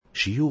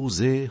שיעור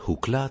זה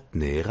הוקלט,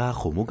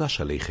 נערך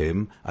ומוגש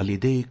עליכם על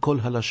ידי כל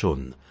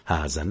הלשון.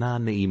 האזנה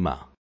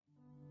נעימה.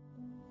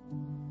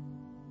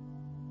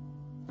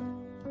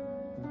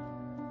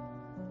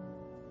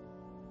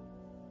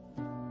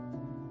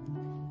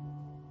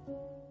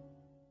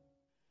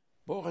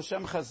 ברוך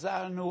השם,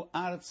 חזרנו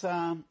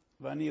ארצה,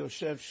 ואני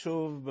יושב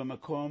שוב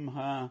במקום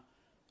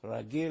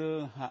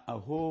הרגיל,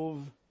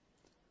 האהוב,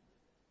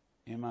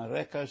 עם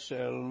הרקע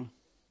של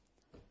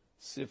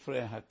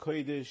ספרי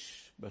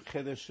הקודש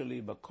בחדר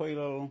שלי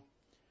בכולל,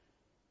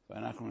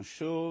 ואנחנו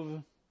שוב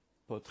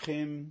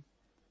פותחים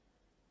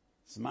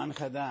זמן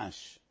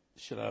חדש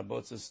של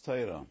הרבוצס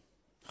תורה,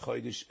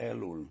 חודש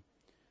אלול,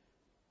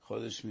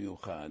 חודש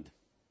מיוחד.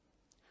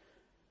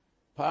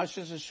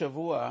 פרשת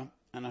השבוע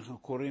אנחנו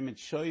קוראים את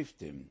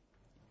שופטים,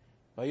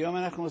 והיום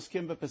אנחנו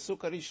עוסקים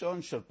בפסוק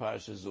הראשון של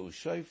פרשת זו,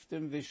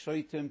 שופטים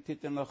ושויתם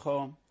תיתן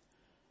לכו,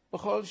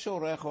 בכל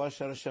שעורך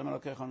אשר השם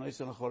אלוקיך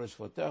נועץ לך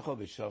לשפוטך,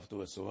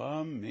 ושפטו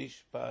עשום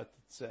משפט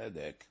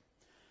צדק.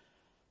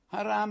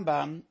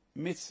 הרמב"ם,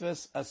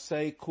 מצוות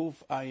עשי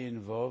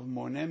קע"ו,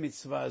 מונה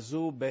מצווה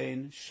זו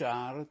בין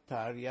שאר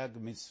תרי"ג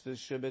מצוות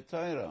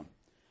שבתורה,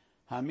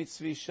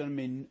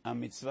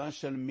 המצווה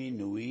של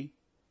מינוי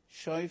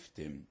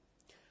שופטים.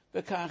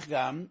 וכך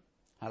גם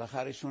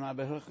הלכה ראשונה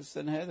בהלכות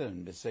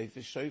סנהדרין,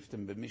 בספר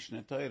שופטים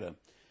במשנה תורה,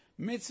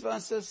 מצווה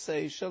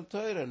עשי של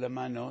תורה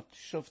למנות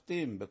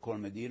שופטים בכל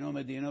מדינה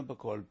ומדינה,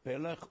 בכל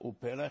פלח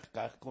ופלח,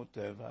 כך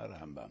כותב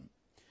הרמב"ם.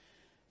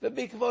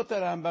 ובעקבות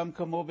הרמב"ם,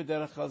 כמו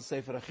בדרך כלל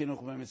ספר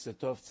החינוך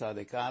במצוות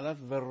צדיק א',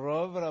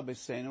 ורוב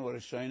רבותינו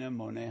הראשונים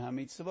מונה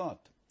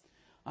המצוות.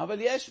 אבל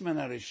יש מן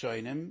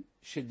הראשונים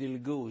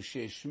שדילגו,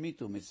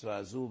 שהשמיטו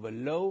מצווה זו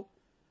ולא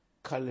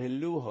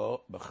כללוהו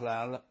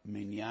בכלל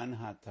מניין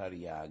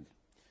התרי"ג.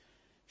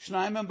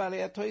 שניים הם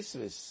בעלי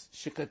התוספות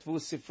שכתבו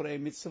ספרי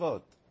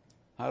מצוות,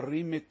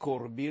 הרי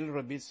מקורביל,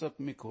 רבי יצחק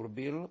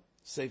מקורביל,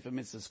 ספר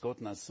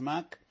מצוות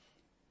נסמק,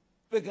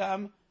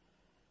 וגם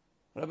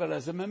רב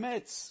אליעזר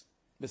ממץ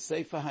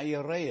בספר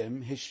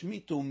היראים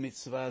השמיטו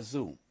מצווה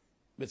זו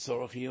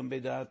בצורך עיון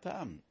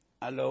בדעתם.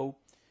 הלא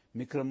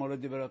מקרא מורא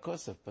דיבר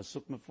הכוסף,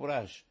 פסוק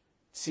מפורש,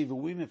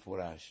 ציווי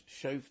מפורש,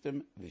 שופטם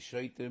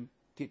ושויתם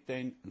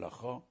תיתן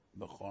לכו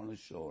בכל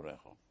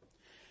שעורך.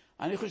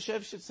 אני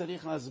חושב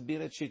שצריך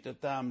להסביר את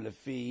שיטתם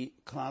לפי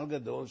כלל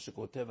גדול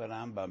שכותב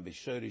הרמב"ם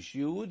בשורש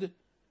י'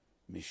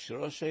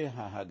 משורשי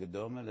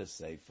ההקדומה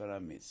לספר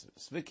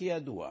המצוות.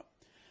 וכידוע,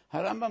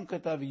 הרמב"ם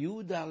כתב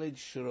י"ד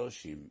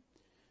שורשים,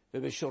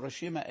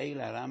 ובשורשים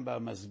האלה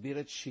הרמב"ם מסביר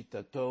את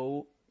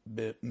שיטתו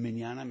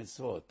במניין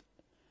המצוות.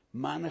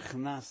 מה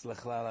נכנס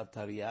לכלל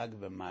התרי"ג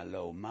ומה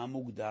לא, מה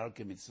מוגדר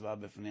כמצווה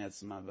בפני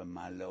עצמה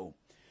ומה לא.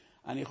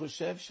 אני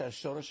חושב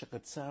שהשורש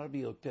הקצר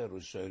ביותר הוא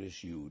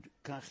שורש י',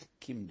 כך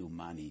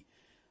כמדומני.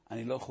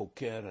 אני לא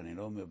חוקר, אני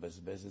לא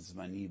מבזבז את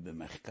זמני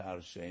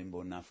במחקר שאין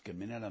בו נפקא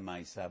מינה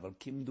למעשה, אבל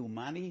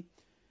כמדומני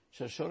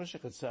שהשורש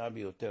הקצר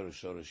ביותר הוא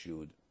שורש י',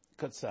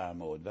 קצר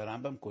מאוד.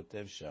 והרמב"ם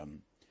כותב שם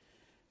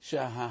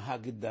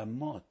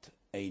שההקדמות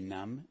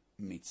אינם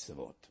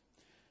מצוות.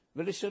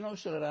 ולשונו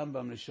של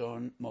הרמב"ם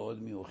לשון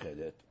מאוד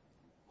מיוחדת.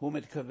 הוא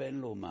מתכוון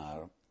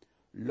לומר,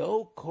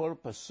 לא כל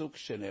פסוק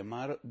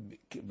שנאמר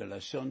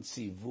בלשון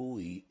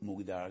ציווי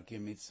מוגדר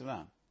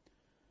כמצווה.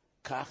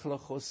 קח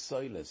לכו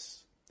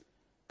סוילס,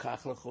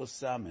 קח לכו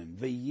סמם,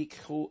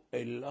 ויקחו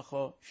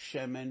אלכו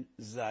שמן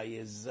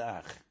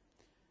זך.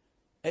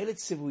 אלה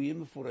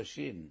ציוויים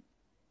מפורשים,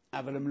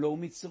 אבל הם לא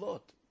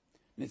מצוות.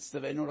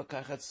 נצטווינו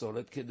לקחת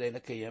סולת כדי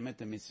לקיים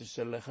את המצווה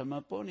של לחם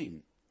הפונים.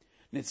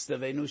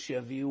 נצטווינו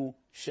שיביאו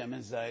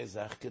שמן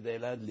זך כדי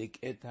להדליק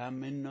את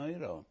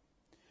המנורה.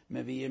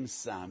 מביאים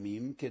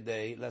סמים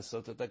כדי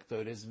לעשות את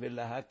הקטורס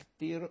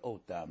ולהקטיר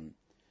אותם.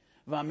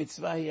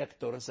 והמצווה היא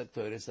הקטורס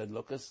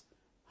הדלוקס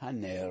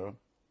הנר,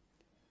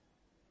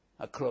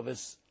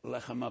 הקרובס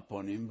לחם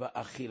הפונים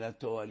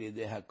ואכילתו על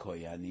ידי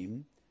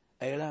הכהנים.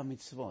 אלה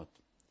המצוות.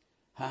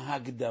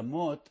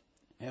 ההקדמות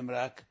הם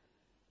רק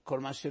כל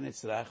מה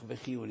שנצרך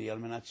וחיוני על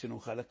מנת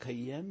שנוכל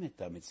לקיים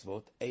את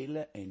המצוות.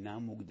 אלה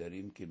אינם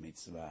מוגדרים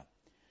כמצווה.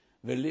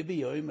 וליבי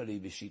יאמר לי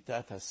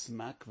בשיטת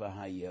הסמק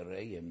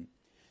והיראים,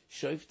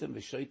 שופטם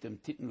ושויתם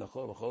תיתן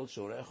לכו בכל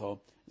שעורך,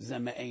 זה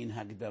מעין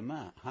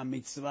הקדמה.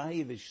 המצווה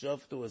היא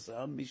ושפטו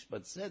עשום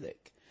משפט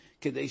צדק.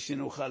 כדי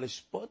שנוכל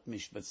לשפוט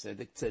משפט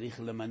צדק צריך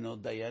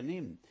למנות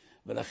דיינים,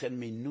 ולכן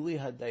מינוי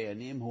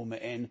הדיינים הוא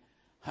מעין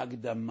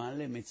הקדמה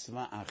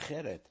למצווה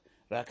אחרת,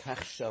 רק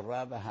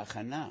הכשרה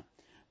והכנה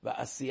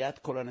ועשיית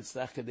כל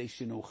הנצרך כדי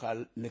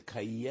שנוכל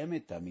לקיים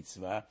את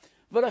המצווה.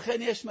 ולכן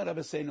יש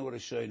מרבותינו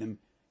הראשונים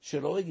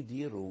שלא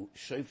הגדירו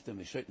שופטים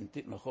ושויתם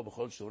תיתן לכו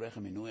בכל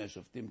שעוריכם מינוי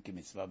השופטים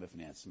כמצווה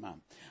בפני עצמם.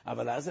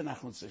 אבל אז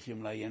אנחנו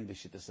צריכים לעיין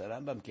בשיטת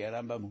הרמב"ם, כי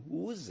הרמב"ם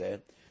הוא זה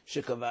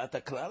שקבע את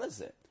הכלל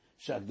הזה,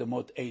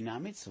 שהקדמות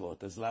אינם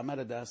מצוות. אז למה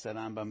לדעת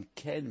הרמב"ם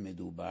כן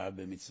מדובר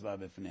במצווה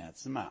בפני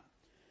עצמה?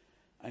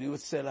 אני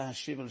רוצה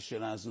להשיב על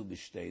שאלה זו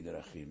בשתי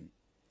דרכים.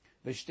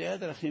 ושתי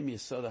הדרכים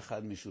יסוד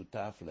אחד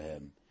משותף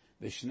להם,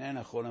 ושני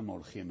נכונים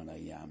הולכים על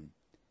הים.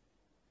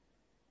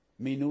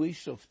 מינוי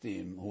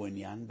שופטים הוא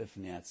עניין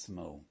בפני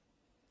עצמו.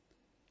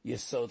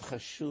 יסוד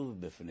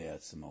חשוב בפני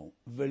עצמו,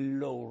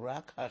 ולא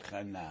רק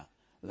הכנה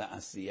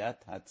לעשיית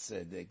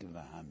הצדק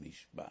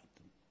והמשפט.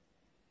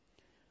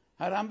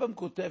 הרמב"ם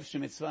כותב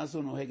שמצווה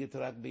זו נוהגת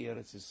רק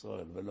בארץ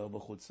ישראל ולא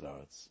בחוץ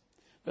לארץ,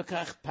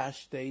 וכך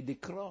פשטי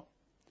דקרו,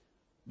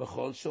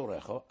 בכל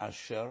שורך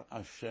אשר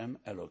השם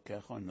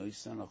אלוקיך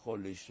נושא לך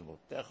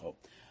לשבותך.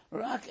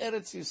 רק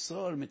ארץ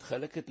ישראל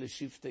מתחלקת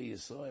לשבטי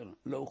ישראל,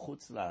 לא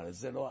חוץ לארץ.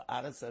 זה לא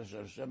הארץ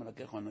אשר השם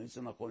אלוקיך נושא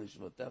לך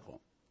לשבותך.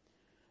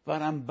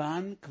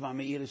 והרמב"ן כבר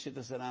מעיר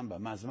לשיטת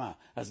הרמב"ם. אז מה?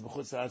 אז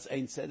בחוץ לארץ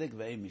אין צדק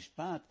ואין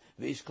משפט,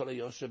 ואיש כל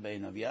היושר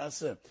בעיניו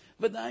יעשה.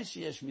 ודאי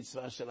שיש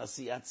מצווה של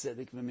עשיית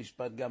צדק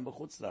ומשפט גם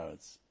בחוץ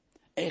לארץ.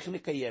 איך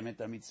לקיים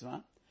את המצווה?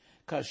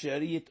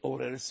 כאשר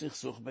יתעורר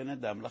סכסוך בין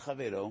אדם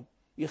לחברו,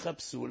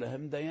 יחפשו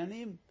להם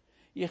דיינים.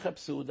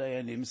 יחפשו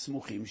דיינים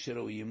סמוכים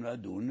שראויים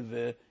לדון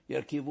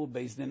וירכיבו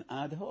בית דין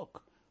אד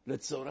הוק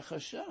לצורך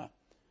השעה.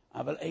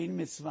 אבל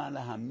אין מצווה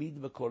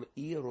להעמיד בכל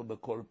עיר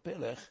ובכל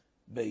פלח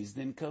בית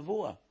דין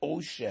קבוע.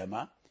 או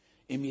שמא,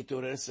 אם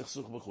יתעורר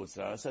סכסוך בחוץ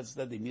לארץ,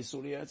 הצדדים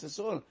ייסעו לארץ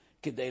ישראל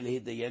כדי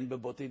להתדיין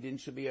בבתי דין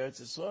שבארץ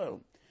ישראל.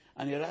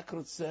 אני רק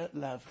רוצה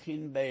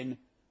להבחין בין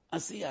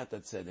עשיית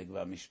הצדק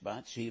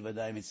והמשפט, שהיא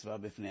ודאי מצווה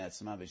בפני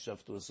עצמה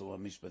ושפטו עשו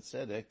המשפט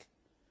צדק,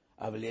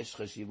 אבל יש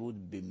חשיבות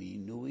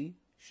במינוי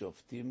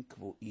שופטים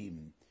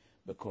קבועים,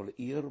 בכל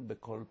עיר,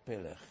 בכל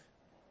פלח,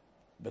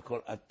 בכל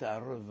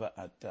אתר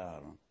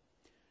ואתר.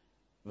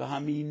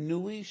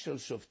 והמינוי של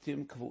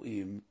שופטים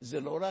קבועים זה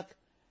לא רק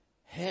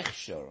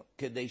הכשר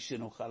כדי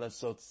שנוכל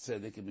לעשות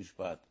צדק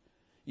ומשפט.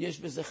 יש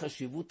בזה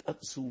חשיבות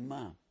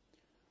עצומה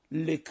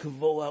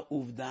לקבוע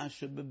עובדה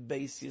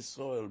שבבייס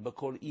ישראל,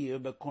 בכל עיר,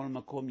 בכל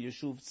מקום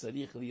יישוב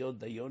צריך להיות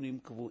דיונים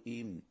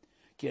קבועים.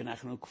 כי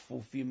אנחנו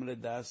כפופים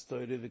לדעת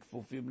תורה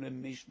וכפופים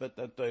למשפט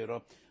התורה,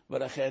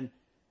 ולכן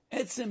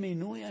עצם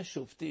מינוי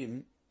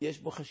השופטים יש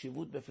בו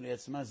חשיבות בפני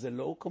עצמה. זה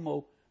לא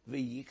כמו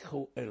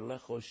ויקחו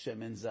אליך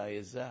שמן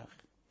זית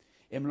זך.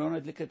 אם לא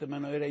נדליק את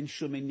המנוער, אין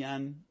שום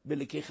עניין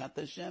בלקיחת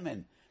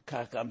השמן.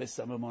 כך גם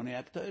בסממוני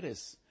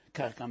הקטורס,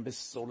 כך גם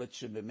בסולת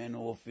שבמנו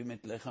אופים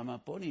את לחם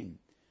הפונים.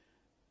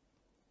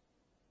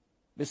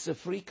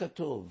 בספרי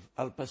כתוב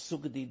על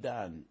פסוק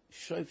דידן,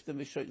 שופטם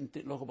ושופטים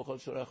תתלכו בכל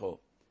שורכו,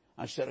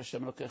 אשר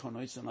השם אלוקיך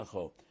נושא לך.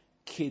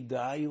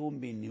 כדאי הוא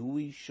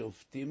מינוי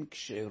שופטים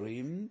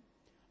כשרים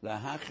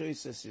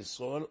להכריס את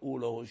ישראל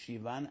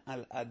ולהושיבן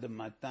על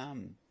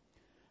אדמתם.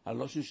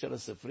 הלושן של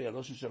הספרי,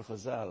 הלושן של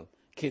חז"ל,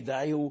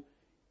 כדאי הוא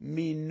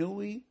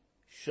מינוי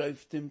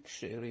שופטים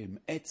כשרים,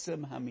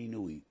 עצם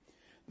המינוי.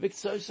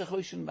 וקצוי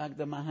סחוישן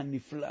בהקדמה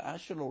הנפלאה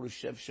שלו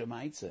לשב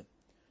שמייצה,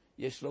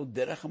 יש לו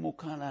דרך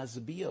עמוקה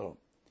להסביר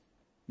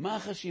מה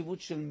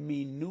החשיבות של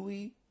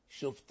מינוי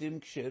שופטים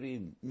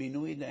כשרים,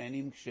 מינוי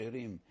דיינים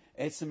כשרים.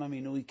 עצם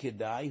המינוי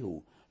כדאי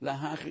הוא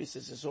להכריס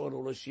את ישראל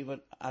ולהושיב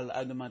על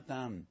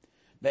אדמתם.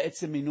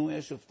 בעצם מינוי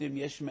השופטים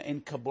יש מעין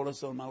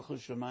קבולס על מלכות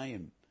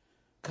שמיים,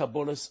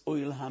 קבולס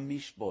אויל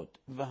המשפט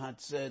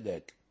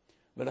והצדק,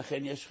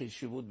 ולכן יש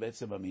חשיבות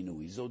בעצם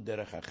המינוי. זו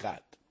דרך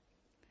אחת.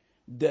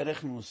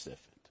 דרך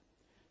נוספת,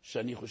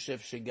 שאני חושב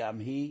שגם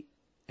היא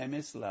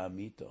אמס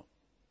לאמיתו.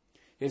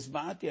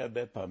 הסברתי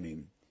הרבה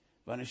פעמים,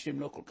 ואנשים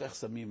לא כל כך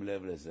שמים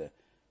לב לזה.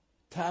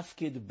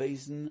 תפקיד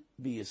בייזן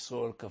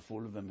בישראל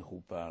כפול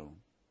ומכופל.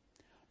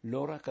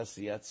 לא רק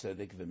עשיית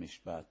צדק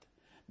ומשפט,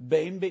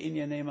 בין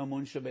בענייני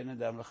ממון שבין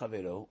אדם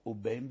לחברו,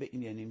 ובין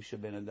בעניינים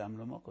שבין אדם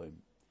למקום.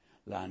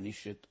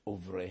 להעניש את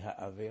עוברי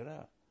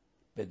העבירה.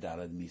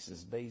 בדלת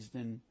מיסס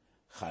בייזדן,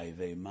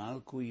 חייבי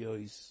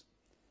מלכויוס.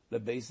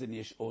 לבייזדן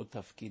יש עוד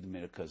תפקיד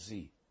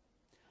מרכזי,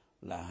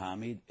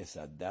 להעמיד את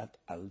הדת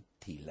על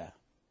תילה.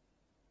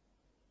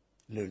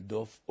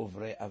 לרדוף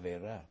עוברי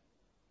עבירה.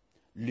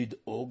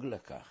 לדאוג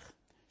לכך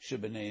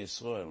שבני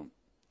ישראל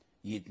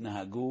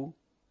יתנהגו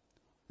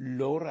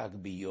לא רק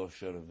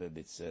ביושר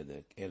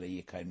ובצדק, אלא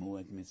יקיימו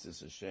את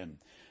מצוות השם.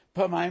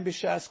 פעמיים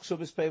בש"ס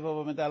כתוב בספר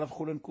ובמדע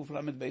חולן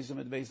קל"ב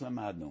בייז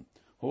למדנו.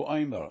 הוא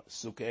אומר,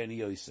 סוכני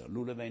יויסר,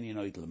 לולא ואין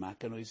נויטל, מה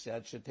כאן יויסר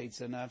עד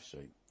שתצא נפשי.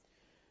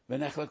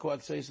 ונחלקו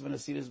הקצויס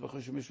ונסיבס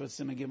בחוש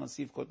ומשפצים מגיעים על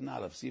סעיף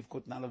קוטנלף, סעיף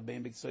קוטנלף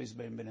בין בקצויס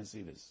בין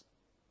בנסיבס.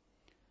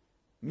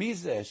 מי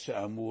זה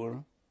שאמור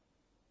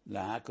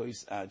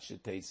להקויס עד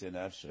שתצא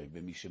נפשי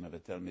במי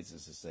שמבטל מצוות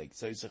עשה?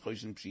 קצויס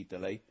החושן פשיט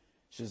עלי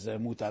שזה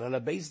מוטל על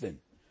הבייסדן.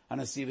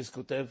 הנסיבס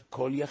כותב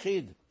כל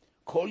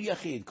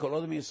יחיד, כל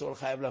עוד מישראל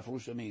חייב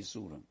להפרוש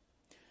מאיסורם.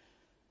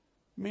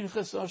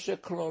 מנחסו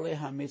שכלולי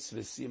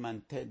המצווה סימן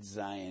ט'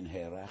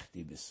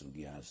 הערכתי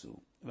בסוגיה הזו,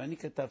 ואני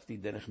כתבתי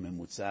דרך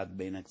ממוצעת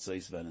בין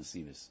הקצויס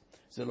והנסיבס.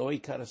 זה לא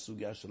עיקר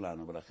הסוגיה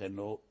שלנו, ולכן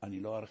אני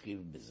לא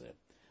ארחיב בזה.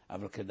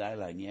 אבל כדאי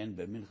לעניין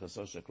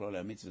במנחסו שכלולי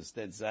המצווה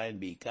ט'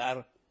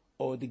 בעיקר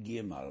עוד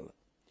ג'.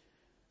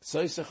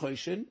 קצויס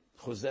החושן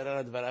חוזר על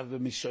הדבריו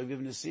במשובב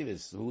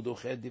נסיבס, והוא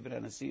דוחה את דברי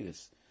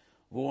הנסיבס.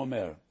 והוא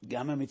אומר,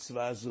 גם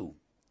המצווה הזו,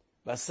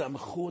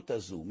 והסמכות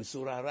הזו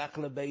מסורה רק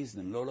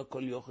לבייזדן, לא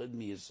לכל יוחד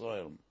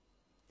מישראל.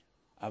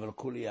 אבל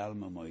כולי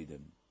עלמא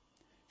מוידם,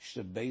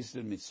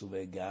 שבייזדן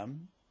מצווה גם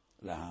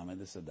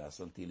להעמד את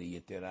הדס על תילה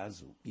יתרה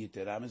זו.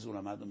 יתרה מזו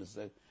למדנו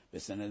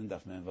בסנהדרין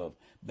דף מ"ו.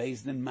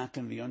 בייס דין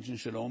מקן ויונשן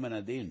שלא מן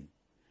הדין.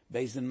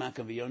 בייס דין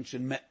מקן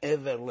ויונשן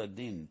מעבר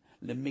לדין,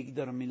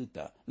 למגדר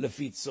מילתא,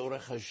 לפי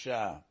צורך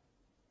השעה.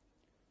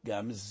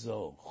 גם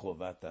זו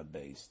חובת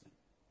הבייס דין.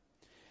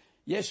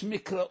 יש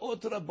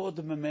מקראות רבות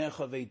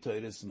במחווי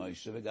תוירס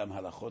מוישה, וגם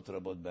הלכות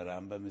רבות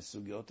ברמב"ם,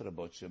 וסוגיות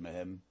רבות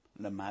שמהם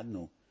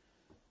למדנו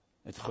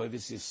את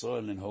חובת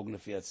ישראל לנהוג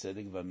לפי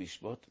הצדק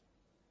והמשפט,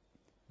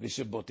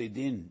 ושבותי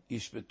דין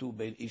ישפטו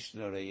בין איש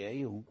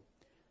לרעהו,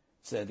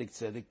 צדק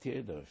צדק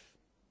תרדוף,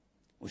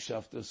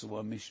 ושפטוס הוא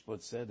המשפט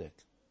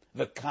צדק,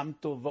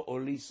 וקמתו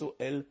ואוליסו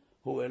אל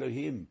הוא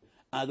אלוהים,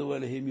 עד הוא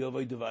אלוהים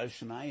יבוא דבר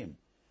שניים.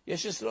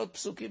 יש עשרות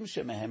פסוקים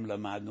שמהם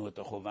למדנו את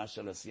החובה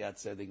של עשיית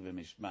צדק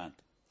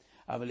ומשפט,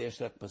 אבל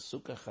יש רק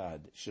פסוק אחד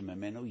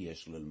שממנו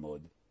יש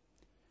ללמוד,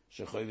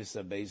 שחובת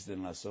הבייס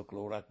דין לעסוק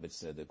לא רק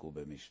בצדק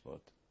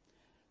ובמשפט,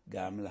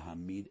 גם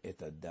להעמיד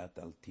את הדת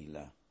על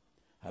תילה.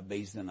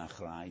 הבייס דין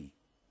אחראי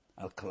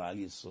על כלל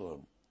ישראל,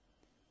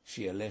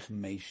 שילך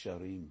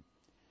מישרים,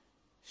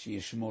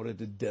 שישמור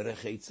את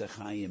דרך עץ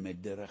החיים,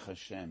 את דרך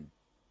השם.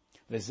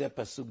 וזה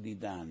פסוק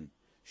דידן,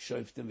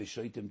 שופטם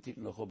ושויתם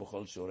תתמלכו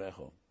בכל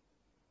שורכו.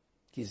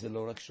 כי זה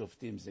לא רק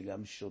שופטים, זה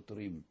גם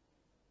שוטרים.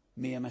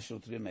 מי הם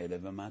השוטרים האלה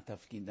ומה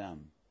תפקידם?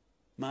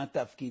 מה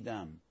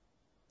תפקידם?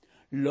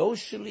 לא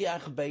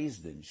שליח בייס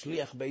דין.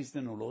 שליח בייס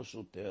דין הוא לא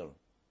שוטר.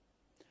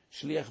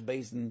 שליח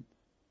בייס דין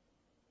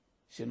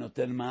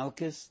שנותן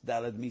מלכס,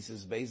 דלת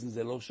מיסס בייס דין,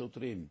 זה לא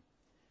שוטרים.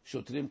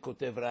 שוטרים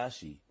כותב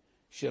רש"י,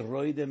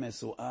 שרוידה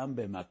מסועם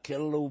במקל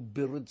לו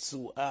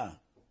ברצועה.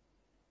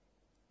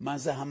 מה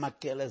זה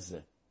המקל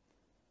הזה?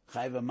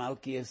 חי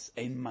ומלכיאס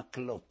אין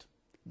מקלות.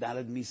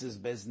 דלת מיסס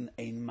בייס דין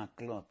אין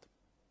מקלות.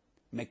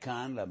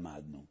 מכאן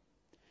למדנו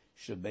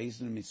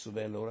שבייס דין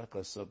מצווה לא רק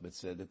לעסוק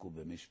בצדק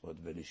ובמשפט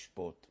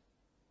ולשפוט,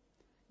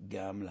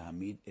 גם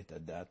להעמיד את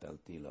הדת על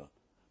תילה.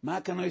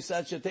 מה כאן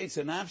עושה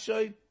שתצא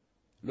נפשוי?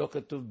 לא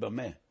כתוב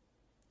במה.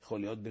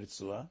 יכול להיות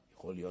ברצועה,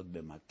 יכול להיות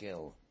במקל.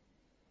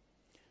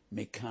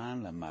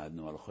 מכאן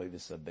למדנו על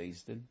חובת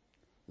הבייס דין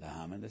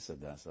להעמיד את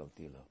הדת על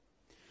תילה.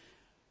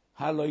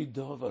 הלוי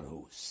דובר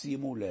הוא,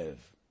 שימו לב,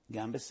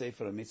 גם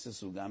בספר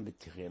המצווה וגם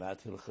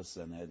בתחילת הלכות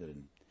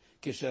סנהדרין.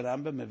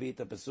 כשהרמב"ם מביא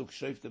את הפסוק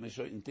שופטים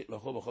ושויתם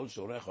תתמלכו בכל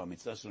שורכו,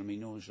 המצווה של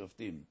מינוי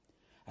שופטים,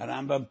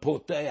 הרמב"ם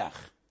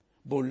פותח,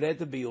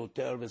 בולט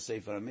ביותר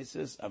בספר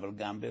המצווה, אבל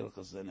גם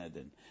בהלכות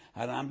סנהדרין.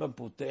 הרמב"ם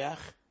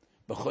פותח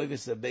בחובת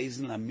הבייס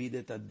דין להעמיד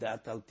את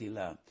הדת על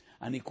תילה.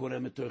 אני קורא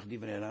מתוך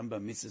דברי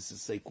הרמב"ם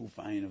מצווה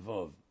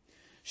קע"ו,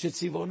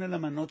 שציוונו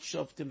למנות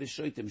שופטים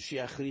ושויתם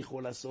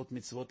שיכריחו לעשות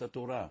מצוות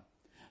התורה,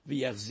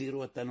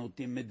 ויחזירו את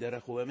הנוטים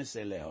מדרך ואמס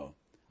אליה,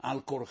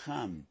 על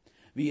כורחם,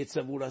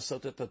 ויצוו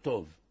לעשות את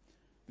הטוב,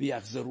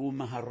 ויחזרו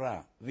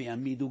מהרע,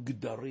 ויעמידו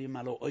גדרים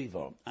על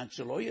האויבו, עד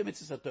שלא יהיה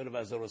מצוות התורה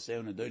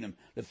ועזרוסהו נדונים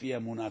לפי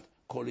אמונת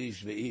כל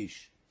איש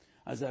ואיש.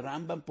 אז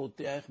הרמב"ם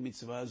פותח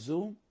מצווה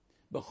זו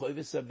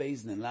בחובת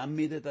הבייס דין,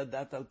 להעמיד את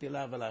הדת על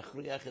תילה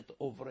ולהכריח את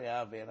עוברי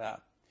העבירה.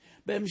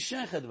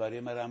 בהמשך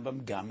הדברים הרמב"ם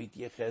גם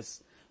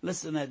מתייחס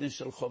לסנהדרין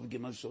של חוב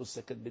ג'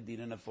 שעוסקת בדין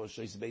הנפש,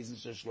 בייס דין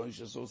של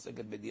שלושה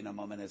שעוסקת בדין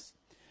המומנס.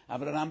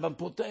 אבל הרמב"ם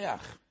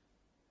פותח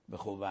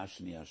בחובה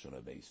השנייה של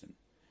הבייס דין.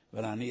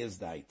 ואני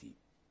הזדהיתי.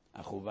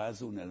 החובה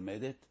הזו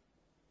נלמדת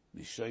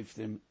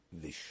משופטים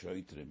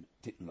ושויטרים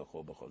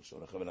תתמלכו בכל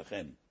שורכו.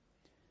 ולכן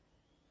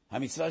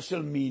המצווה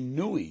של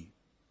מינוי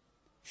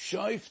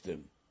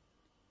שופטים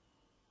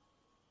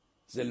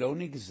זה לא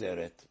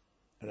נגזרת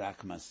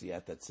רק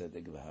מעשיית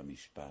הצדק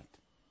והמשפט.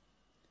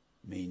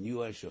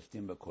 מינוי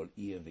השופטים בכל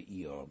עיר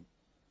ועיר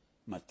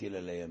מטיל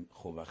עליהם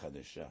חובה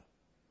חדשה.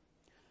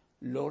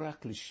 לא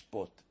רק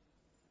לשפוט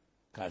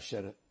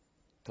כאשר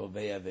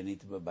תובע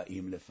ונתבע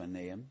באים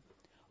לפניהם,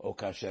 או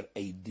כאשר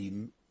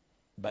עדים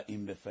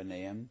באים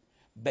לפניהם,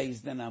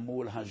 בייס דין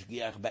אמור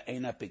להשגיח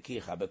בעין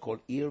הפקיחה, בכל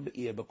עיר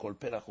ועיר, בכל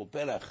פלח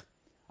ופלח,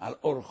 על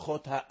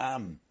אורחות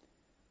העם.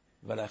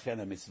 ולכן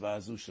המצווה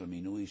הזו של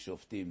מינוי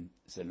שופטים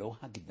זה לא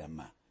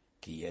הקדמה,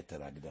 כי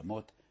יתר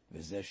הקדמות,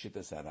 וזה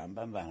שיטת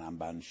הרמב"ם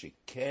והרמב"ן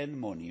שכן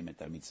מונים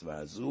את המצווה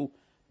הזו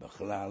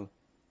בכלל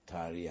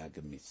תרי"ג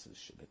מצוות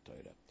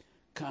שבתורה.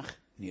 כך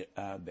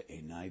נראה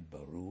בעיניי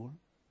ברור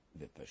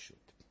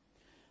ופשוט.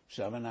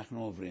 עכשיו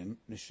אנחנו עוברים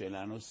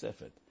לשאלה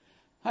נוספת.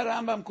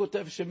 הרמב"ם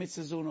כותב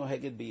שמצווה זו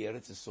נוהגת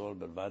בארץ ישראל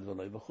בלבד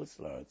ולא בחוץ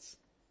לארץ.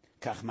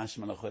 כך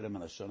משמע לכם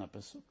מלשון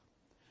הפסוק.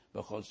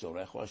 בכל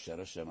שורכו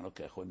אשר השם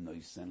אלוקיך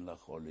נויסן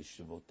לך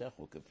לשבותך,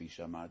 כפי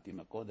שאמרתי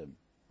מקודם.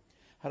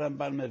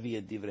 הרמב"ן מביא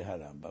את דברי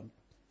הרמב"ם,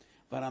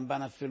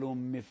 והרמב"ן אפילו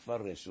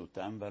מפרש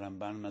אותם,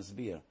 והרמב"ן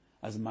מסביר.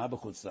 אז מה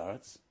בחוץ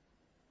לארץ?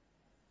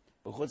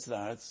 בחוץ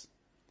לארץ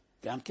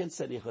גם כן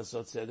צריך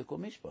לעשות צדק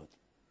ומשפט.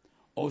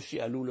 או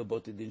שיעלו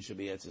לבית הדין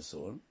שבארץ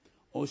ישראל,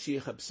 או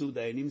שיחפשו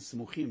דיינים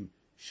סמוכים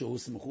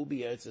שהוסמכו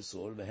בארץ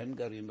ישראל והם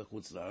גרים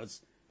בחוץ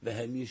לארץ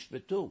והם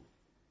ישפטו.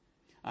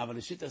 אבל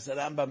לשיטת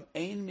הרמב"ם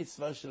אין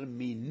מצווה של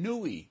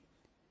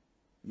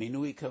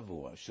מינוי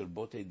קבוע של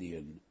בית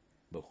דין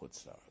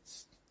בחוץ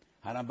לארץ.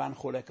 הרמב"ן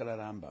חולק על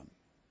הרמב"ם.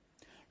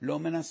 לא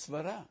מן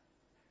הסברה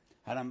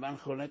הרמב"ן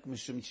חולק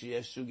משום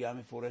שיש סוגיה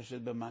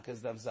מפורשת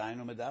במקס דף זין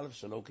עמוד א'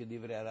 שלא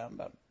כדברי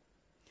הרמב"ם.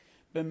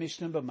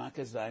 במשנה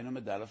במקס זין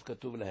עמוד א'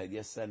 כתוב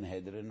להדיא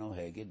סנהדרין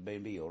נוהגת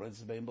בין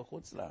ביורץ בין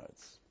בחוץ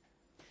לארץ.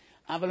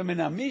 אבל מן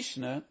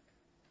המשנה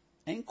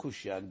אין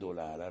קושיה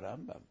גדולה על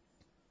הרמב"ם.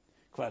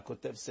 כבר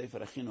כותב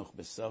ספר החינוך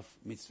בסוף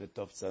מצוות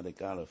תוף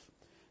צדק א',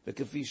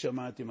 וכפי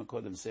שאמרתי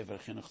מקודם, ספר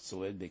החינוך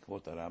צועד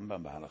בעקבות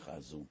הרמב"ם בהלכה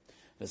הזו,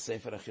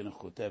 וספר החינוך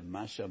כותב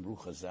מה שאמרו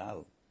חז"ל,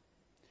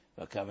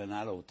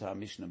 והכוונה לאותה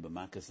משנה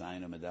במקס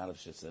עין עמוד א'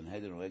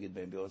 שסנהדרין נוהגת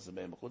בין ביורץ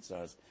ובין בחוץ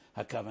לארץ,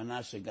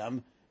 הכוונה שגם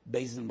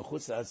בית דין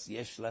בחוץ לארץ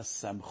יש לה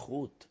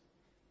סמכות,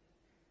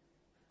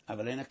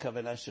 אבל אין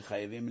הכוונה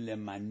שחייבים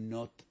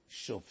למנות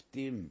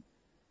שופטים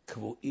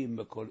קבועים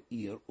בכל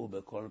עיר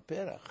ובכל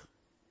פרח.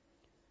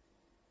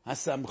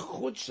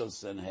 הסמכות של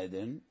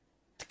סנהדרין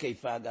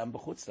תקפה גם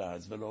בחוץ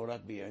לארץ ולא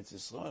רק בארץ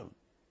ישראל.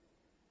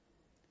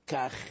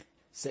 כך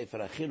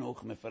ספר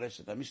החינוך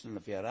מפרש את המשנה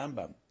לפי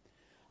הרמב"ם.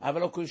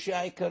 אבל הקושיה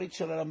העיקרית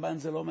של הרמב"ן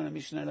זה לא מן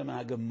המשנה אלא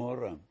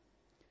מהגמורה.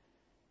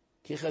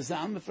 כי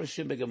חז"ל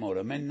מפרשים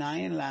בגמורה,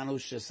 מניין לנו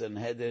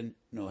שסנהדרין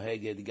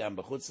נוהגת גם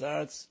בחוץ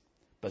לארץ?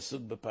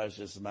 פסוק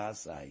בפרשת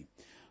מעשי.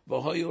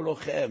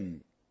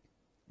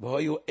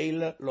 והיו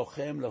אלה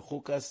לוחם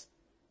לחוקס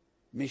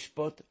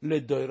משפט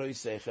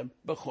לדורויסכם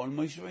בכל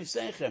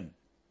מושבויסכם.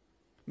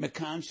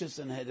 מכאן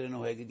שסנהדרין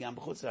נוהגת גם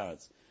בחוץ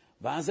לארץ.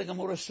 ואז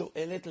הגמורה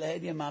שואלת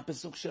להדיא מה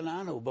הפסוק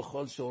שלנו,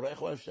 בכל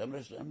שורך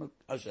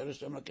אשר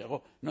השם לקחו,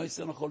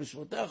 נויסר לכל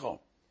לשבותך.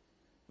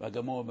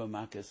 והגמורה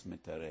במקס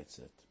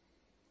מתרצת.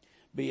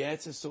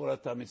 בארץ ישראל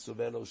אתה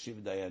מצווה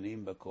להושיב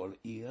דיינים בכל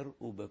עיר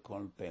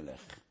ובכל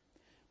פלח.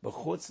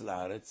 בחוץ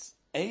לארץ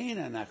אין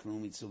אנחנו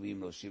מצווים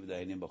להושיב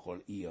דיינים בכל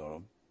עיר,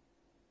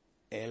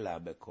 אלא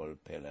בכל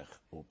פלח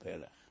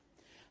ופלח.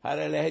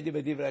 הרי להדיא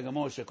בדברי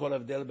הגמור שכל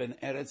הבדל בין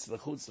ארץ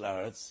לחוץ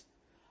לארץ,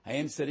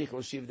 האם צריך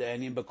להושיב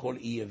דיינים בכל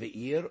עיר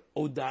ועיר,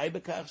 או די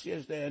בכך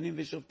שיש דיינים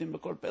ושופטים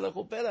בכל פלח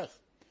ופלח.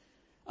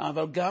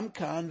 אבל גם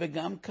כאן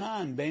וגם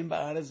כאן, בין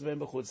בארץ ובין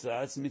בחוץ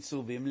לארץ,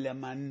 מצווים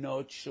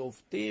למנות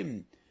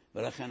שופטים.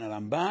 ולכן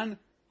הרמב"ן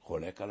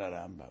חולק על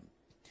הרמב"ם.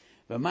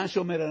 ומה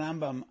שאומר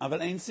הרמב"ם,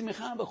 אבל אין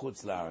שמחה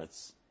בחוץ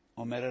לארץ.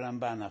 אומר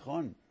הרמב"ן,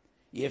 נכון,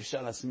 אי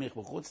אפשר להסמיך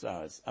בחוץ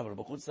לארץ, אבל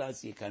בחוץ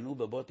לארץ יקנו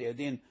בבתי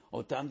הדין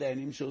אותם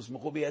דיינים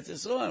שהוסמכו בארץ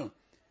ישראל.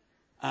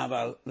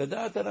 אבל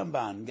לדעת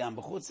הרמב"ן, גם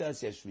בחוץ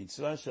לארץ יש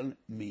מצווה של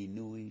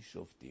מינוי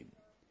שופטים.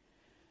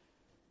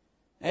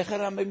 איך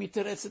הרמב"ם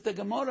מתרץ את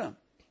הגמורה?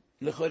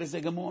 לכאורה זה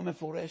גמורה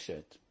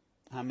מפורשת.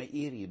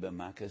 המאירי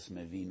במקס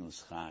מביא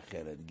נוסחה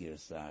אחרת,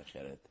 גרסה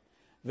אחרת.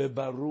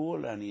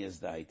 וברור אני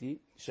הזדהיתי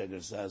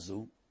שהגרסה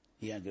הזו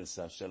היא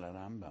הגרסה של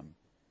הרמב"ם.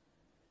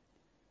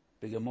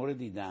 בגמורה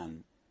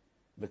דידן,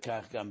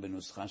 וכך גם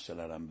בנוסחה של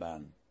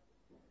הרמב"ן,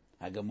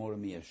 הגמורה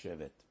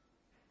מיישבת.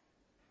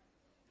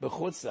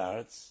 בחוץ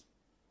לארץ,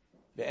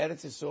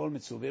 בארץ ישראל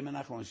מצווים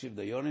אנחנו להושיב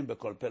דיונים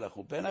בכל פלח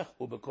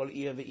ופלח ובכל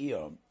עיר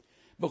ועיר.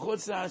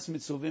 בחוץ לארץ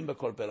מצווים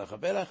בכל פלח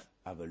ופלח,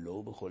 אבל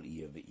לא בכל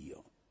עיר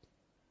ועיר.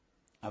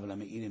 אבל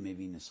המאירי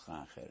מביא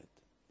נוסחה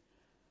אחרת.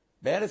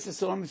 בארץ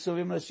ישראל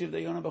מצווים להושיב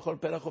דיונים בכל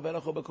פלח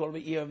ופלח ובכל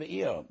עיר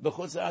ועיר.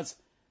 בחוץ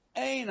לארץ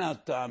אין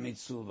אתה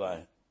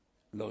מצווה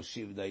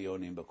להושיב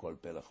דיונים בכל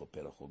פלח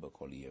ופלח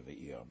ובכל עיר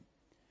ועיר.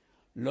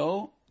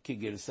 לא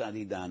כגרסה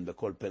דידן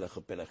בכל פלח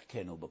ופלח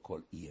כן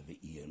ובכל עיר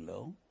ועיר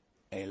לא,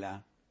 אלא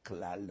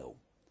כלל לא.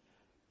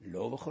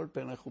 לא בכל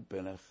פלח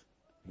ופלח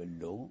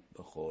ולא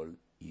בכל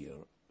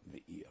עיר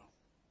ועיר.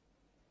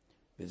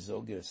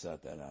 וזו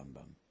גרסת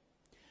הרמב"ם.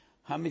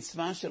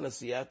 המצווה של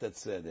עשיית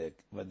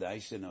הצדק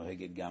ודאי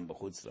שנוהגת גם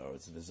בחוץ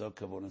לארץ, וזו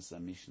כוונת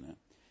המשנה.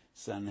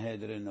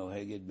 סנהדרין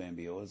נוהגת בין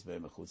בארץ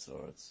ובין בחוץ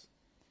לארץ.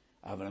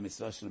 אבל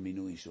המצווה של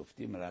מינוי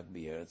שופטים רק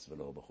בארץ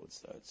ולא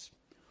בחוץ לארץ.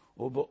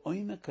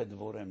 ובעומק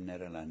הדבורם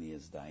נראה אני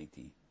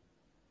הזדהיתי.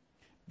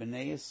 בני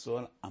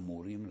ישראל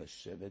אמורים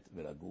לשבת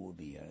ולגור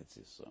בארץ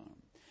ישראל.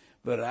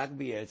 ורק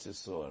בארץ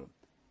ישראל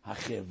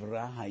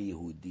החברה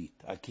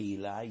היהודית,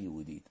 הקהילה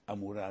היהודית,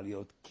 אמורה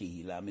להיות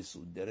קהילה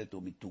מסודרת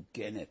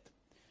ומתוקנת.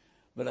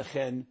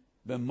 ולכן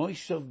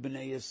במושב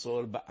בני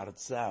ישראל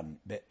בארצם,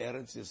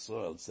 בארץ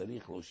ישראל,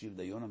 צריך להושיב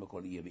דיונה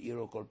בכל עיר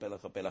ועיר וכל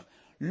פלח ופלח.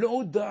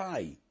 לא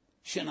די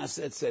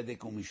שנעשה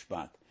צדק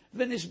ומשפט,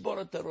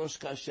 ונשבור את הראש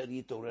כאשר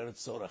יתעורר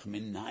צורך,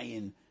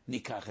 מניין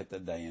ניקח את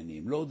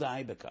הדיינים. לא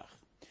די בכך.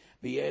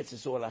 בארץ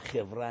ישראל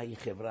החברה היא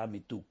חברה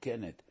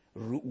מתוקנת,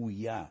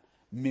 ראויה,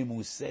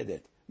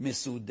 ממוסדת,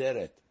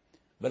 מסודרת,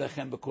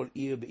 ולכן בכל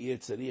עיר בעיר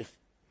צריך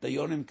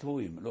דיונים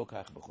קבועים, לא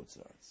כך בחוץ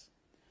לארץ.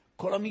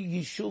 כל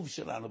היישוב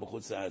שלנו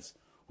בחוץ לארץ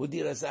הוא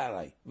דירה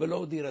זרי,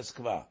 ולא דירה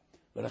סקווה,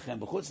 ולכן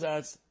בחוץ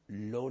לארץ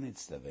לא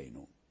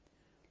נצטווינו.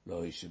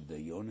 לא ישב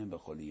דיונים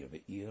בכל עיר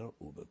ועיר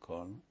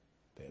ובכל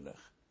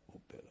פלח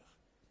ופלח.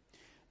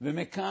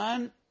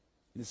 ומכאן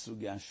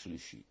לסוגיה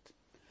שלישית.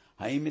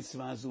 האם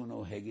מצווה זו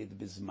נוהגת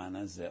בזמן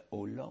הזה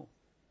או לא?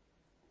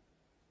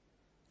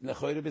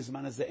 לכאורה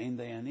בזמן הזה אין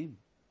דיינים.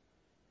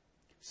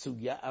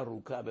 סוגיה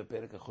ארוכה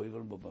בפרק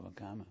החויבל בו בבא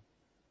קמא.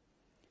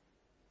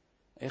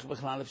 איך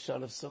בכלל אפשר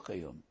לפסוק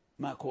היום?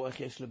 מה הכוח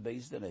יש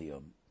לבית דין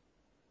היום?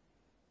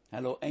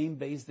 הלא אין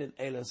בייס דין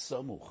אלא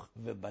סמוך,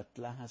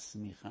 ובטלה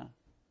הסמיכה.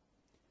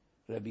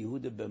 רבי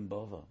יהודה בן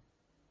בובה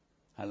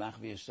הלך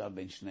וישב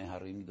בין שני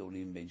הרים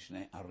גדולים, בין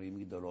שני ערים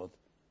גדולות,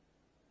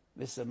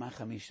 ושמח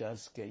 5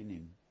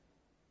 זקנים.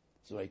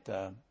 זו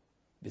הייתה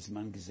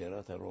בזמן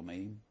גזירת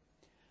הרומאים.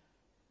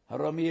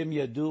 הרומאים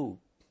ידעו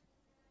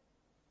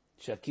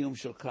שהקיום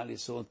של כלל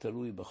ישראל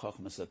תלוי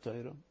בחוכמת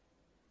התורה,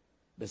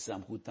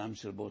 בסמכותם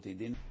של בתי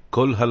דין.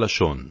 כל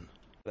הלשון.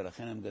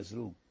 ולכן הם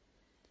גזרו,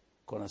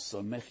 כל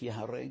הסומך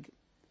יהרג,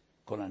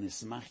 כל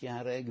הנסמך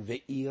יהרג,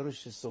 ועיר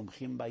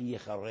שסומכים בה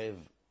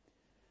יחרב.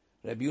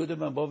 רבי יהודה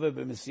בן בובה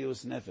במסירות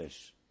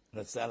נפש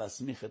רצה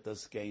להסמיך את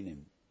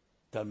הזקנים,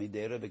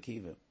 תלמידי רבי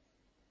עקיבא,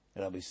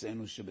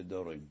 רבינו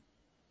שבדורים.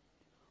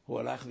 הוא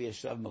הלך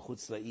וישב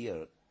מחוץ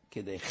לעיר,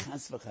 כדי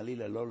חס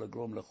וחלילה לא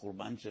לגרום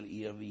לחורבן של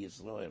עיר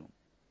וישראל.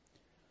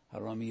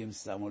 הרומיים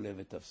שמו לב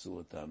ותפסו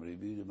אותם.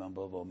 רבי יהודה בן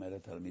בובה אומר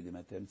לתלמידים,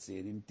 אתם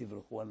צעירים,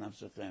 תברחו על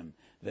נפשכם,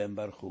 והם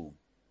ברחו.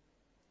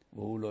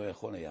 והוא לא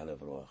יכול היה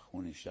לברוח,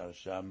 הוא נשאר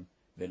שם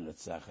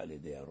ונרצח על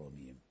ידי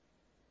הרומיים.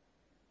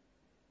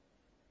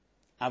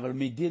 אבל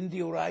מדין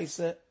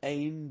דיורייסה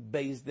אין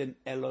בייס דין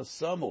אלא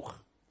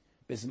סמוך.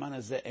 בזמן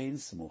הזה אין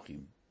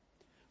סמוכים.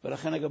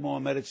 ולכן הגמרא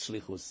אומרת,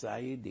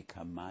 שליחוסי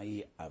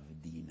דקמאי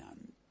עבדינן.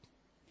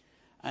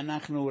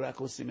 אנחנו רק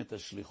עושים את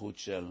השליחות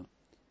של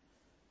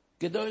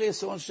גדול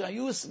ישראל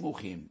שהיו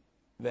סמוכים,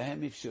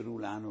 והם אפשרו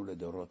לנו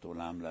לדורות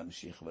עולם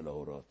להמשיך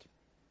ולהורות.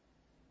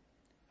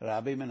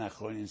 רבים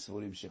האחרונים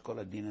סבורים שכל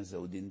הדין הזה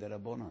הוא דין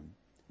דרבנן,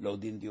 לא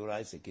דין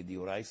דיורייסה, כי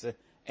דיורייסה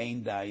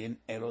אין דיין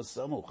אלא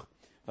סמוך.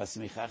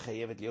 והסמיכה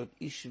חייבת להיות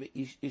איש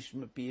ואיש, איש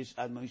מפי איש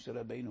עד מוישה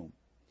רבינו.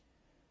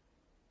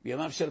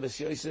 בימיו של רבי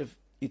יוסף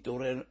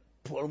התעורר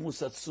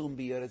פולמוס עצום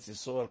בארץ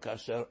ישראל,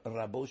 כאשר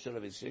רבו של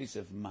רבי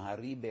יוסף,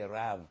 מהרי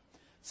ברב,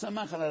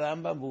 שמח על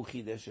הרמב"ם והוא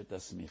חידש את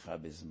הסמיכה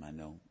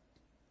בזמנו.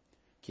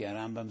 כי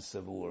הרמב"ם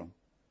סבור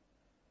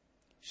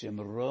שהם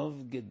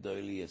רוב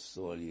גדול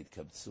ישראל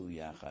יתקבצו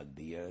יחד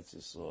בארץ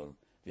ישראל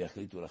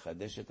ויחליטו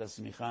לחדש את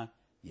הסמיכה,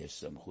 יש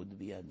סמכות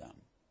בידם.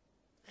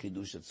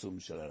 חידוש עצום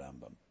של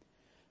הרמב"ם.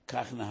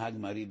 כך נהג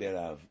מרי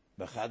ברב,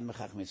 ואחד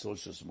מחכמי ישראל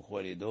שסמכו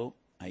על ידו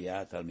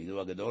היה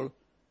תלמידו הגדול,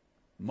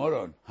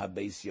 מורון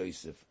הבייס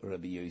יוסף,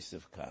 רבי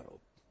יוסף קארו.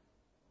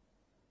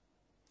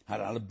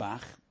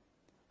 הרלב"ח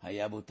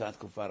היה באותה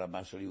תקופה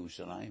רבה של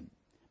ירושלים.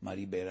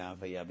 מרי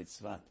ברב היה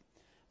בצפת.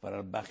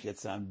 והרלב"ח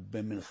יצא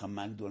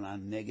במלחמה גדולה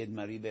נגד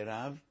מרי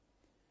ברב,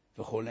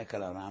 וחולק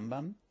על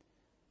הרמב"ם,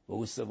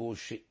 והוא סבור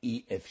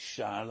שאי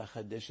אפשר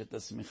לחדש את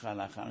הסמיכה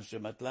לאחר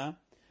שבטלה,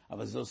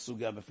 אבל זו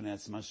סוגיה בפני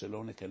עצמה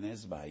שלא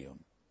נכנס בה היום.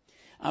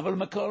 אבל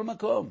מכל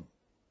מקום,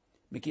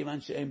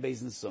 מכיוון שאין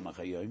בייס נסומך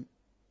היום,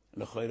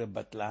 לכאורה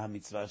בטלה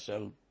המצווה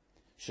של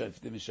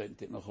שופטים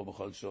ושופטים לכו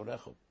בכל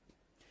שורךו.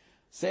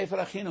 ספר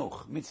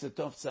החינוך, מצוות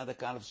טוב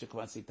צדק א'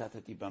 שכבר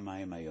ציטטתי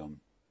פעמיים היום,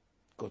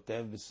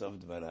 כותב בסוף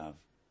דבריו,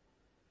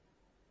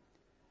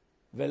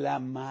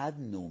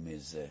 ולמדנו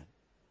מזה,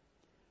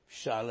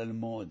 אפשר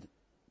ללמוד,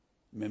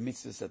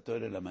 ממצוות התורה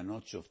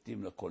למנות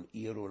שופטים לכל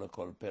עיר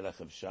ולכל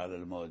פלח אפשר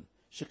ללמוד,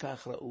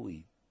 שכך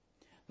ראוי.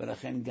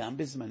 ולכן גם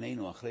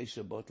בזמננו, אחרי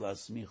שבot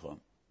להסמיכו,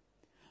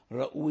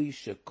 ראוי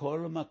שכל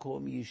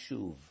מקום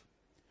יישוב,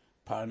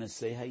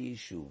 פרנסי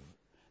היישוב,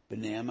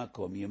 בני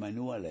המקום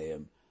ימנו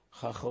עליהם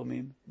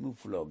חכמים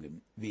מופלוגים,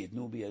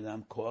 ויתנו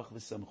בידם כוח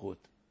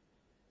וסמכות,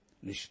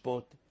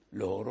 לשפוט,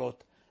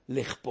 להורות,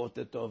 לכפות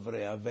את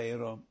עוברי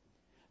עבירו.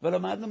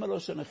 ולמדנו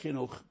מלושן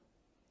החינוך,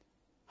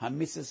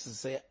 המצווה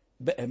הזה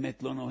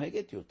באמת לא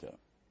נוהגת יותר,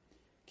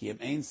 כי אם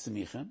אין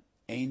סמיכה,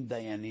 אין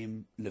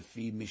דיינים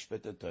לפי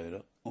משפט התורה,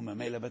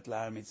 וממילא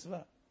בטלה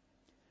המצווה.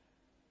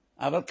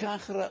 אבל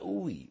כך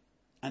ראוי.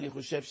 אני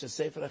חושב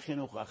שספר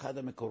החינוך הוא אחד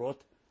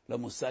המקורות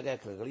למושג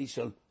הכללי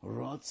של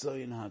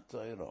רצון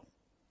התורה.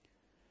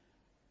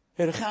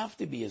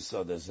 הרחבתי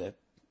ביסוד הזה,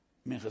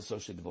 מחסו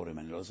של דבורים,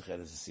 אני לא זוכר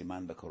איזה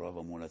סימן בקרוב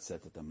אמור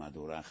לצאת את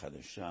המהדורה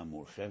החדשה,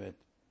 מורחבת.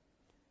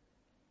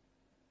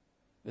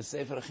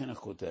 וספר החינוך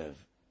כותב,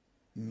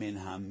 מן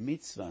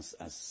המצווה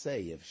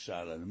עשה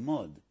אפשר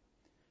ללמוד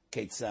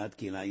כיצד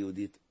קהילה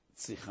יהודית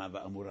צריכה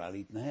ואמורה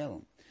להתנהל.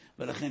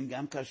 ולכן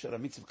גם כאשר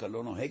המצווה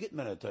לא נוהגת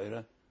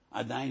מהתורה,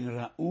 עדיין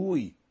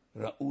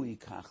ראוי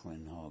כך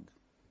לנהוג.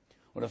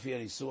 ולפי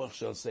הניסוח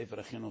של ספר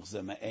החינוך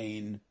זה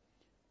מעין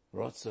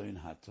רצון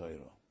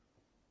התורה.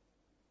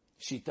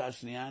 שיטה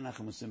שנייה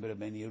אנחנו עושים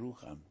ברבן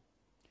ירוחם.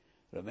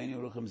 רבן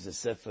ירוחם זה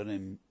ספר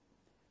עם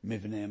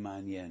מבנה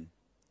מעניין.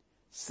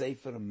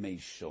 ספר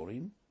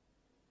מישורים,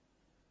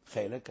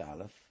 חלק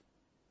א',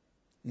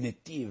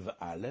 נתיב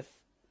א',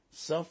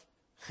 סוף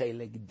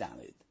חלק ד'.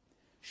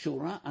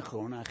 שורה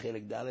אחרונה,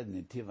 חלק ד',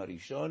 נתיב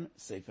הראשון,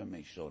 ספר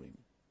מישורים.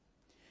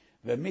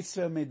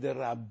 ומצווה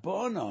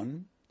מדרבנן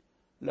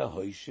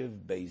להוישב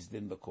בייס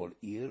דין בכל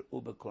עיר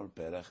ובכל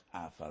פרח,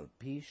 אף על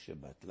פי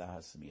שבטלה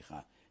הסמיכה.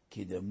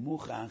 כי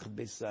דמוכח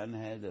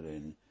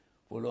בסנהדרין,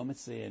 הוא לא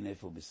מציין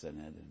איפה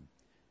בסנהדרין.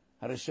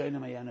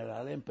 הראשונים היה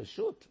נראה להם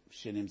פשוט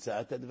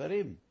שנמצא את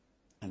הדברים.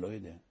 אני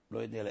לא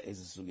יודע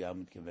לאיזה סוגיה הוא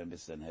מתכוון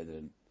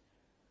בסנהדרין.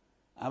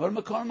 אבל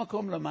מכל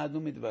מקום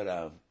למדנו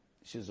מדבריו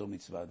שזו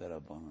מצווה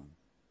דרבנן.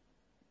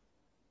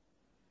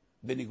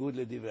 בניגוד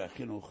לדברי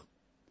החינוך,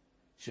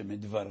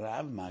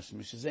 שמדבריו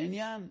משמע שזה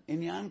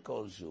עניין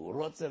כלשהו,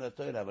 רוצה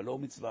לתורה, אבל לא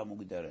מצווה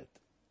מוגדרת.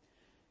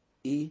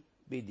 אי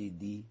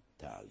בדידי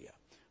טליה.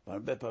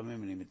 והרבה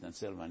פעמים אני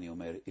מתנצל ואני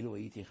אומר, אילו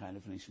הייתי חי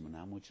לפני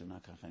 800 שנה,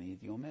 ככה אני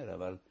הייתי אומר,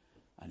 אבל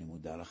אני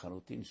מודע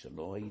לחלוטין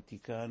שלא הייתי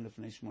כאן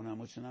לפני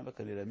 800 שנה,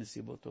 וכנראה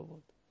מסיבות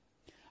טובות.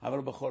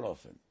 אבל בכל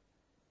אופן,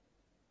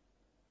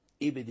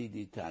 אי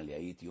בדידי טליה,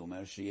 הייתי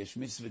אומר שיש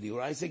מצווה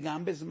דאורייתא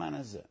גם בזמן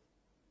הזה.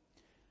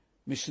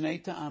 משני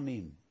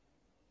טעמים.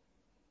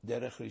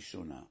 דרך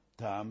ראשונה,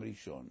 טעם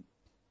ראשון.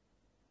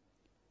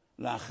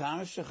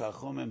 לאחר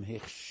שחכמים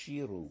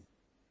הכשירו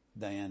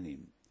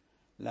דיינים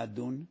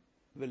לדון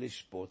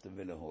ולשפוט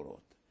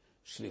ולהורות,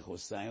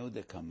 שליחוסיו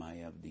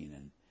דקמאי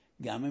אבדינן,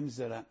 גם אם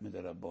זה רק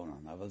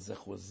מדרבנן, אבל זה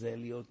חוזר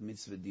להיות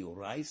מצווה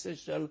דאורייתא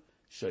של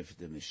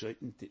שופטים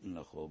ושופטים תיתן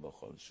לכו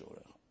בכל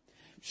שורך.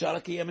 אפשר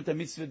לקיים את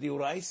המצווה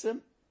דאורייתא,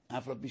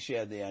 אף על פי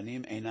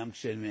שהדיינים אינם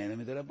כשרים אלא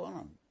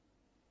מדרבנן.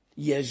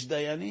 יש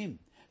דיינים,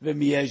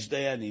 ומי יש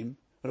דיינים?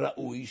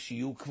 ראוי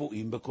שיהיו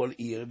קבועים בכל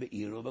עיר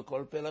ועיר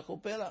ובכל פלח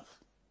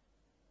ופלח.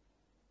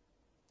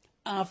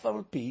 אף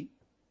על פי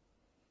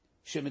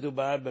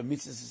שמדובר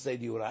במצווה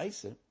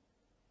דאורייתא,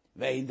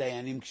 ואין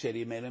דיינים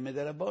כשרים אלא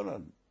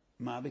מדרבנן.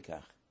 מה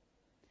בכך?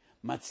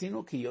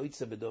 מצינו כי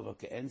יוצא בדובר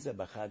כאין זה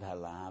באחד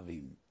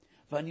הלהבים,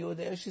 ואני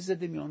יודע שזה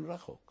דמיון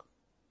רחוק.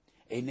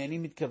 אינני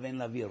מתכוון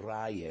להביא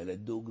ראיה,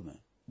 לדוגמה,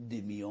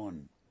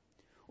 דמיון.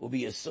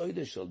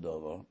 וביסודו של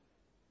דבר,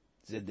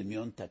 זה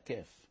דמיון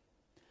תקף.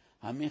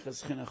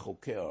 המכס חינך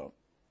חוקר,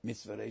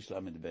 מצווה ריש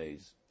למד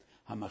בייז,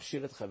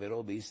 המכשיר את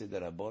חברו באיסא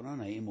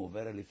דרבנן, האם הוא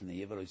עובר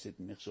לפני ולא יסית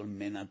מכשול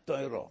מן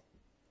התורה.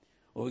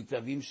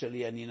 ובכתבים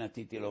שלי אני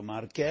נטיתי לומר,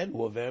 כן,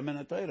 הוא עובר מן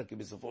התורה, כי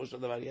בסופו של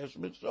דבר יש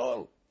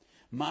מכשול.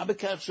 מה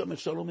בכך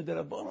שהמכשול הוא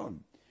מדרבנן?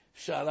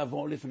 אפשר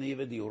לעבור לפני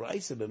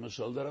ודאורייתא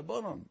במכשול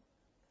דרבנן.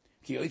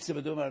 כי יוצא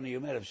בדובר אני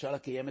אומר, אפשר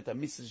לקיים את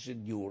המצווה של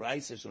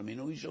דאורייתא של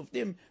מינוי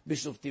שופטים,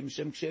 בשופטים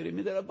שהם כשרים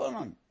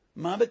מדרבנן.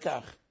 מה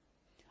בכך?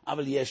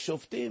 אבל יש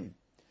שופטים.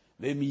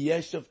 ואם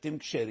יש שופטים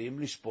כשרים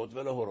לשפוט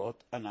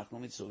ולהורות, אנחנו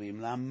מצווים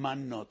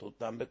למנות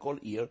אותם בכל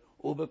עיר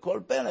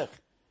ובכל פלח.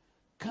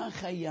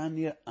 כך היה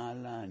נראה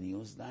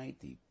לעניות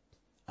דעתי,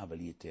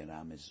 אבל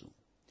יתרה מזו,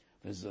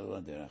 וזו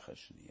הדרך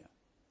השנייה.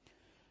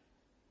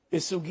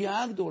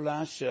 בסוגיה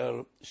הגדולה של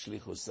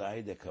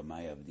שליחוסיי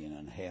דקמאי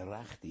אבדינן,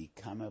 הערכתי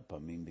כמה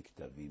פעמים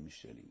בכתבים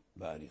שלי,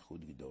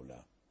 באריכות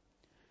גדולה.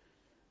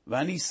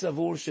 ואני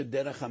סבור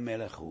שדרך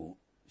המלך הוא,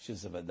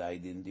 שזה ודאי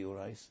דין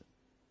דאורייתא.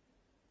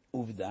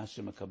 עובדה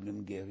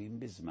שמקבלים גרים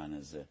בזמן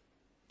הזה.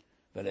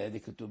 ולידי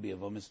כתוב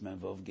ביבומס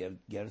מבוב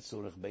גר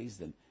צורך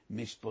בייזדן,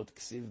 משפוט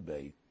כסיב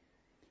בי.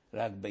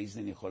 רק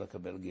בייזדן יכול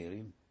לקבל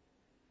גרים.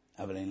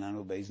 אבל אין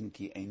לנו בייזדן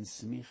כי אין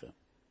סמיכה.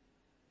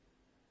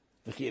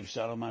 וכי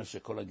אפשר לומר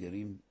שכל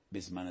הגרים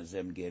בזמן הזה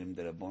הם גרים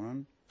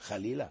דרבנן?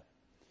 חלילה.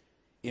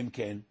 אם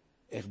כן,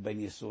 איך בן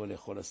יסוע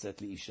יכול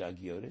לשאת לאישה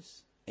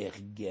גיורס?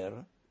 איך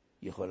גר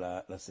יכול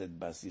לשאת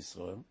בס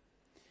ישראל?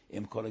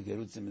 אם כל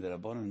הגרות זה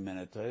מדרבנן מן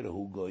התורה,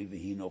 הוא גוי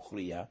והיא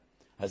נוכריה,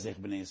 אז איך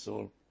בני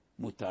ישראל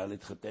מותר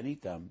להתחתן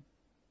איתם?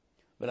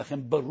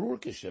 ולכן ברור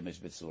כשמש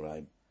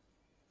בצהריים,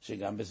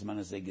 שגם בזמן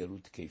הזה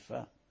גרות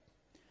תקפה.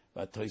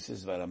 והתוספות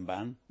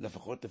והרמב"ן,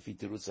 לפחות לפי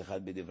תירוץ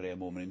אחד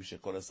בדבריהם, אומרים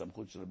שכל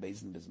הסמכות של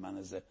בייזן בזמן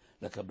הזה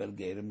לקבל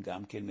גרם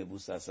גם כן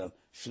מבוסס על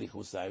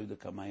שליחוסיו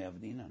דקמאי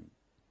אבדינן.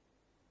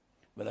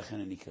 ולכן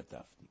אני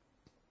כתבתי,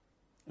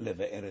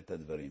 לבאר את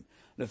הדברים.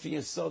 לפי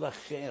יסוד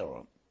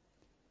אחר,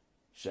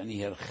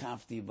 שאני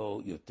הרחבתי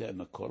בו יותר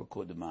מכל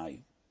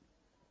קודמיי,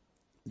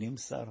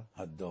 נמסר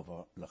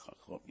הדבר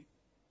לחכמים.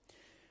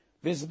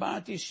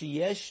 והסברתי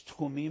שיש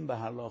תחומים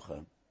בהלכה,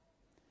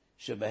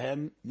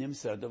 שבהם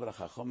נמסר הדבר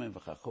לחכמים,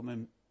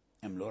 וחכמים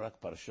הם לא רק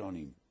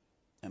פרשונים,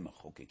 הם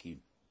מחוקקים.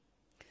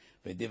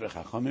 ודברי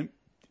חכמים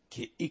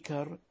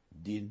כעיקר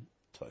דין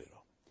תורה.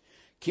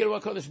 כאילו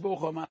הקדוש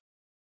ברוך הוא אמר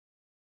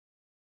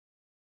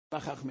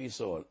לחכמי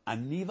ישראל,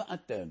 אני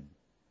ואתם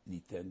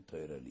ניתן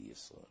תורה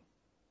לישראל.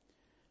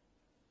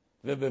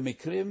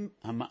 ובמקרים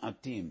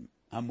המעטים,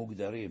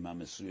 המוגדרים,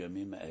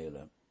 המסוימים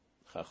האלה,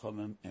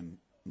 חכמים הם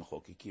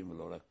מחוקקים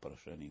ולא רק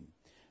פרשנים.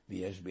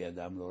 ויש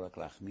בידם לא רק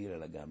להחמיר,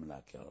 אלא גם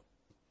להקל.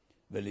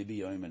 וליבי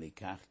יום אני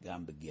כך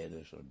גם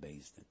בגדר של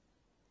בייזדן.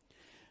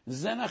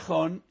 זה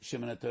נכון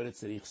שמן התורה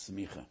צריך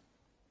סמיכה.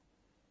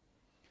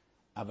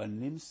 אבל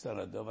נמסר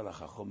הדבר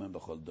לחכמים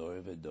בכל דור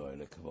ודור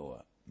לקבוע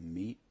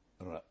מי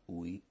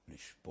ראוי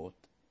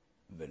לשפוט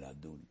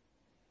ולדון.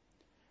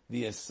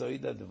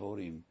 ויסוד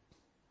הדבורים,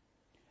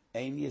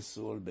 אין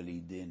יסול בלי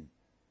דין,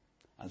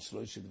 על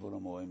שלושת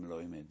דבורים אוהם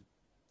לא עמד,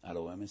 על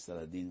האמס, על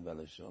הדין ועל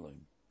השלום.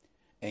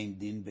 אין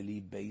דין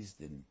בלי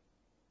בייזדן.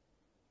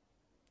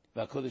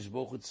 והקדוש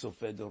ברוך הוא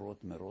צופה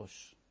דורות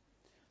מראש.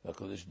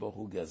 והקדוש ברוך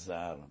הוא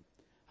גזר,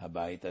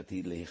 הבית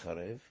עתיד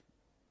להיחרב,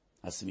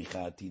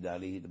 הסמיכה עתידה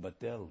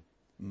להתבטל.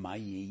 מה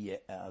יהיה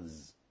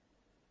אז?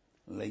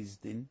 ליז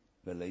דין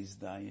וליז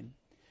דיין,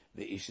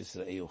 ואיש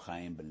ישראל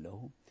חיים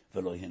בלו,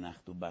 ולא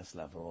הנחתו בס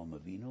לאברהם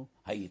אבינו.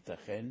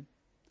 הייתכן?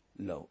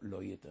 לא,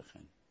 לא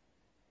ייתכן.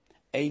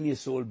 אין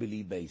יסול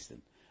בלי בייזדן.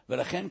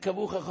 ולכן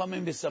קבעו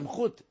חכמים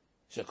בסמכות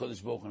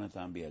שהקדוש ברוך הוא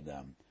נתן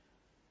בידם.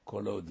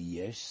 כל עוד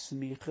יש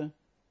סמיכה,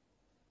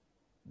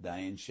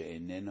 דיין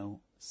שאיננו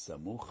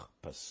סמוך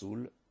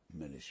פסול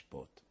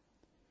מלשפוט.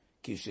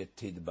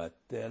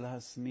 כשתתבטל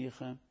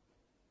הסמיכה,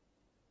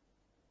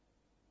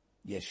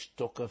 יש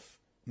תוקף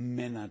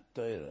מן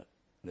התורה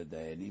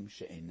לדיינים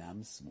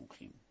שאינם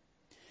סמוכים.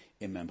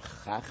 אם הם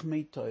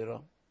חכמי תורה,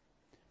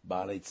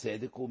 בעלי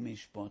צדק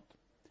ומשפט,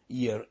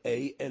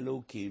 יראי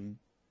אלוקים,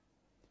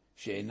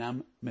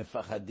 שאינם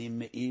מפחדים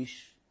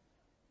מאיש,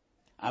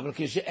 אבל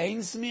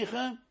כשאין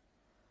סמיכה,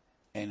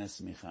 אין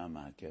הסמיכה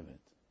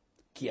מעכבת.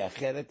 כי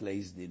אחרת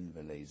ליס דין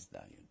וליס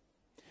דיין.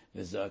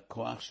 וזה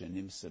הכוח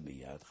שנמצא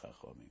ביד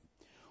חכמים.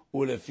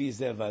 ולפי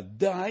זה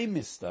ודאי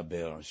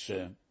מסתבר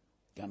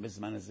שגם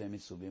בזמן הזה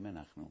מצווים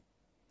אנחנו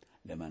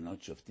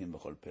למנות שופטים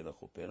בכל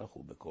פלח ופלח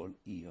ובכל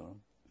עיר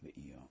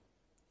ועיר.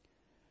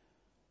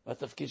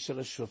 והתפקיד של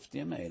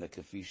השופטים האלה,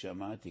 כפי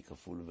שאמרתי,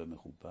 כפול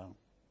ומכופר.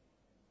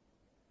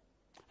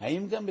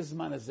 האם גם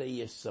בזמן הזה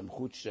יש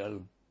סמכות של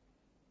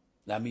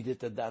להעמיד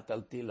את הדעת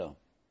על תילו?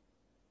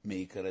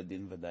 מעיקר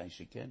הדין ודאי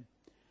שכן.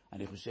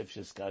 אני חושב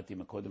שהזכרתי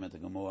מקודם את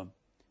הגמור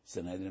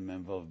סנהדרין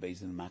ממבוב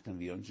בייזן מקן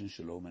ויונשן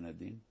שלא מן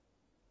הדין.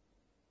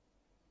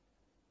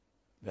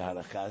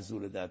 וההלכה הזו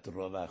לדעת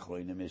רוב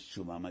האחרונים יש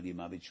תשובה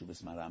מדהימה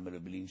בתשובס מרן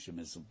בלובלין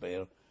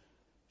שמסופר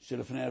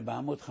שלפני 400-500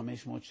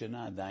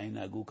 שנה עדיין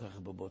נהגו כך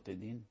בבתי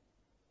דין,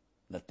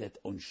 לתת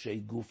עונשי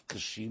גוף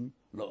קשים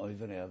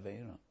לעוברי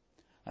עבירה.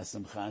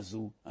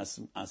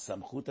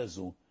 הסמכות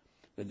הזו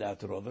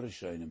לדעת רוב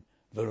הראשונים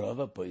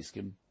ורוב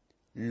הפוסקים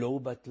לא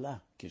בטלה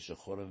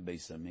כשחורב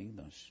בית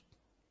המקדש.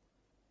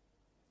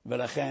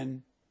 ולכן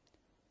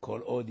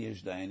כל עוד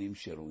יש דיינים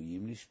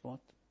שראויים לשפוט,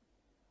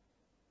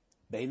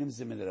 בין אם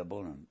זה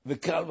מדרבנן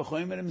וקל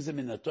וחומר אם זה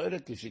מן התורה,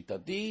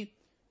 כשיטתי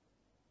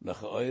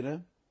לכאורה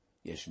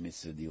יש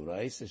מצווה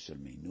דאורייתא של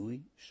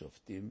מינוי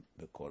שופטים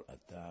בכל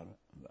אתר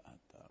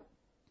ואתר.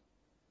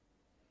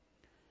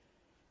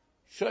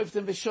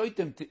 שופטים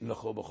ושויטם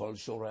לכו בכל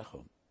שורכם.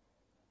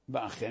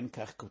 ואכן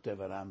כך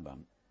כותב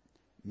הרמב"ם.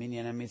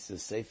 מניין המצווה,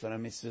 ספר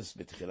המצווה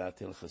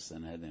בתחילת הלכות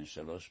סנהדרין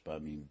 3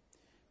 פעמים.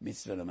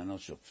 מצווה למנות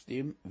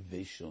שופטים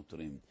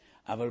ושוטרים.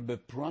 אבל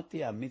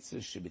בפרוטי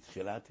המצווה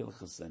שבתחילת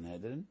הלכות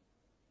סנהדרין,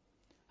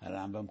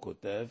 הרמב"ם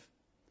כותב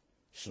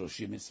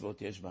 30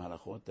 מצוות יש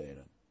בהלכות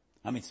האלה.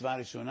 המצווה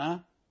הראשונה,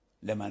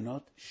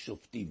 למנות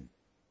שופטים.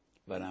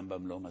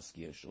 והרמב"ם לא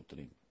מזכיר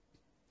שוטרים.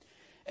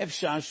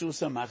 אפשר שהוא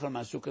שמח על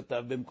מה שהוא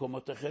כתב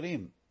במקומות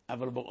אחרים,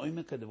 אבל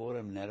בעומק הדבר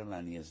הם נראה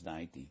לעני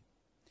הזדהיתי.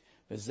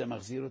 וזה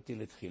מחזיר אותי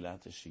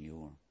לתחילת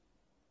השיעור.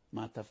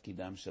 מה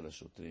תפקידם של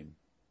השוטרים?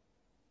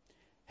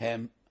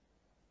 הם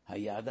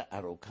היד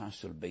הארוכה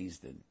של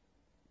בייסדן,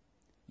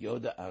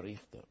 יהודה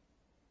אריכטר.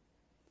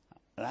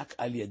 רק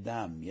על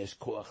ידם יש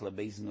כוח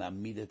לבייסדן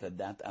להעמיד את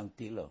הדת על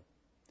תילו,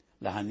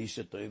 להעניש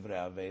את עוברי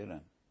העבירה.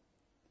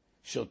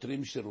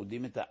 שוטרים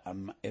שרודים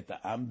את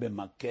העם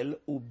במקל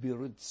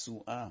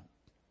וברצועה,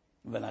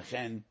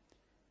 ולכן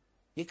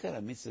עיקר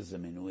המצווה זה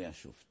מינוי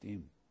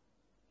השופטים.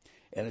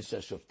 אלה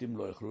שהשופטים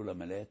לא יוכלו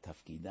למלא את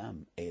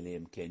תפקידם, אלה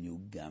הם כן יהיו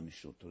גם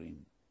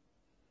שוטרים.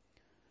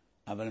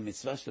 אבל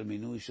המצווה של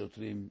מינוי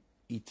שוטרים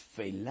היא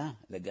תפלה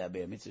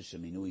לגבי המצווה של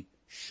מינוי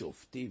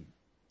שופטים.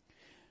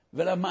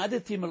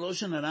 ולמדתי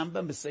מלושן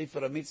הרמב"ם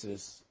בספר המצווה,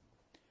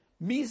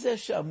 מי זה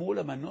שאמור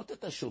למנות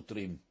את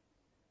השוטרים?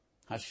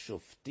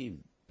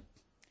 השופטים.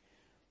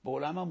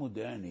 בעולם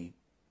המודרני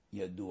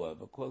ידוע,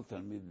 וכל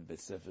תלמיד בבית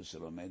ספר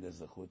שלומד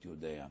אזרחות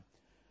יודע,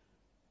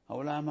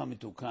 העולם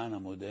המתוקן,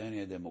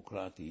 המודרני,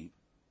 הדמוקרטי,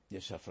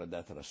 יש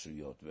הפרדת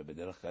רשויות,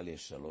 ובדרך כלל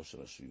יש 3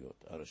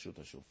 רשויות. הרשות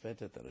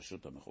השופטת,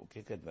 הרשות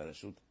המחוקקת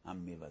והרשות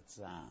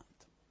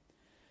המבצעת.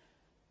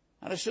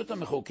 הרשות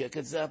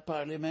המחוקקת זה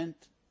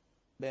הפרלמנט,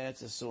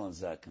 בארץ ישראל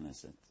זה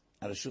הכנסת.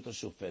 הרשות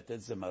השופטת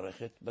זה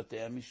מערכת בתי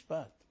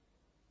המשפט.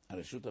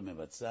 הרשות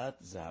המבצעת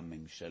זה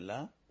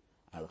הממשלה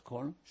על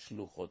כל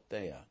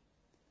שלוחותיה.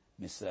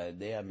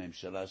 משרדי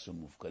הממשלה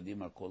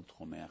שמופקדים על כל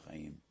תחומי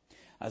החיים.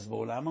 אז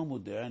בעולם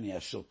המודרני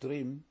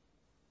השוטרים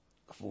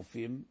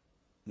כפופים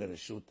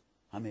לרשות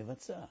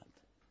המבצעת.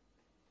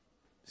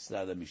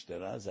 משרד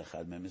המשטרה זה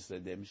אחד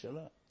ממשרדי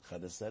הממשלה.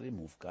 אחד השרים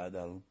מופקד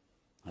על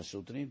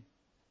השוטרים.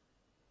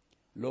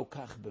 לא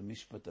כך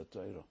במשפט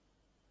התורה.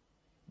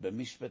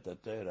 במשפט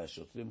התורה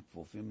השוטרים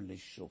כפופים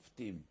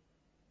לשופטים,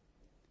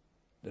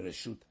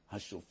 לרשות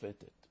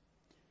השופטת.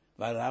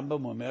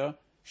 והרמב"ם אומר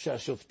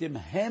שהשופטים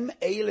הם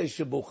אלה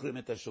שבוחרים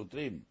את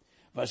השוטרים,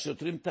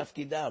 והשוטרים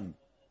תפקידם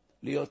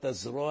להיות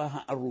הזרוע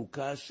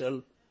הארוכה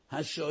של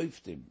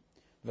השופטים,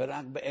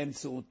 ורק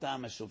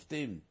באמצעותם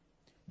השופטים,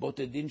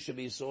 בתי דין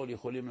שבישראל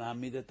יכולים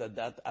להעמיד את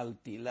הדת על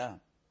תילה,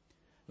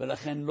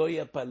 ולכן לא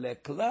יפלא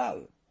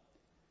כלל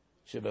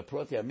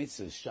שבפרוטי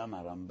המצווה שם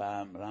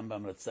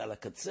הרמב"ם רצה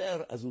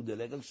לקצר, אז הוא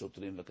דלג על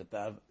שוטרים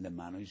וכתב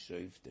למנו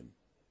שופטים.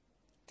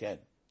 כן,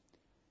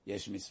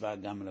 יש מצווה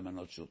גם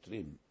למנות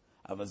שוטרים,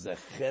 אבל זה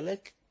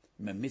חלק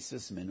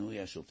ממצווה מינוי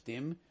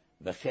השופטים,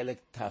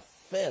 וחלק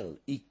תפל,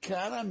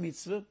 עיקר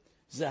המצווה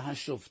זה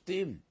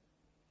השופטים.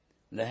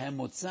 להם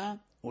מוצא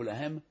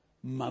ולהם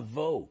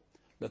מבוא.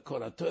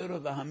 לכל התורה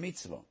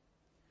והמצווה,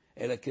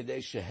 אלא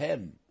כדי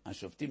שהם,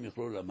 השופטים,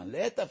 יוכלו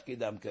למלא את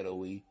תפקידם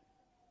כראוי,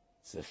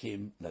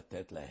 צריכים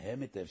לתת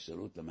להם את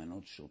האפשרות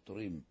למנות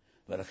שוטרים,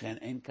 ולכן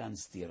אין כאן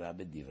סתירה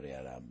בדברי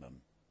הרמב"ם.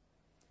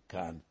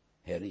 כאן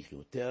האריך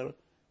יותר,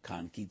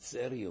 כאן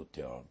קיצר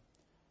יותר,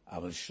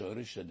 אבל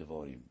שורש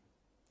הדבורים,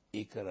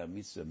 עיקר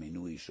המצווה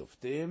מינוי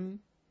שופטים,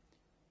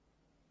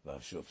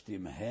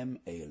 והשופטים הם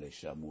אלה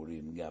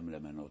שאמורים גם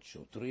למנות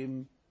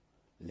שוטרים,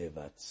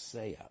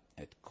 לבצע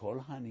את כל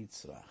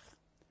הנצרך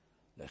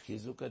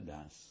לחיזוק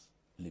הדס,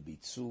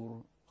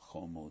 לביצור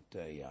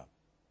חומותיה,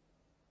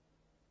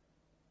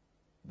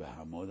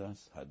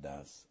 בהמודס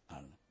הדס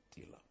על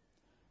תילה.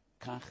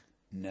 כך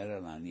נראה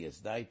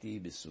להניאס דייטי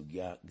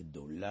בסוגיה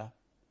גדולה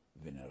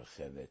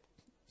ונרחבת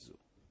זו.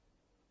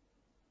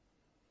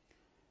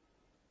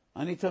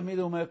 אני תמיד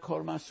אומר,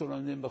 כל מה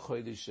שלומדים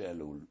בחודש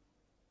אלול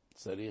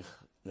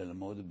צריך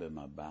ללמוד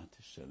במבט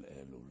של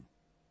אלול.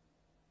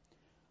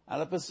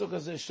 על הפסוק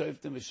הזה,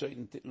 שופטים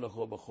ושוטים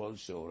תתלכו בכל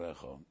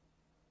שיעוריכם,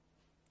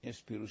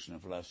 יש פירוש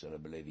נפלא של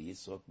רבי לוי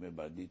יצחק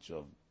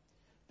מברדיצ'וב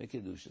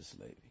בקדושת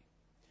לוי.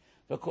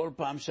 וכל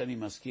פעם שאני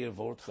מזכיר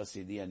וורט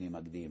חסידי אני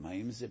מקדים,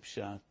 האם זה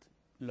פשט?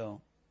 לא.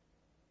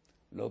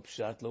 לא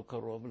פשט, לא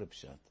קרוב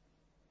לפשט.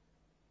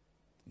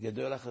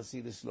 גדול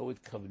החסידס לא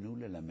התכוונו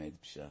ללמד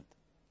פשט.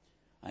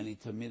 אני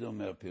תמיד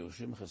אומר,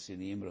 פירושים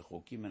חסידיים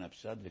רחוקים מן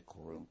הפשט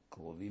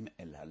וקרובים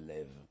אל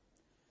הלב.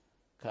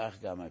 כך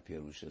גם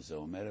הפירוש הזה,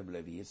 אומר רבי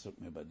לוי יצחק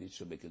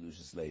מברדיצ'וב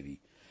בקדושת לוי.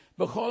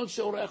 בכל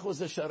שיעוריכם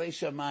זה שערי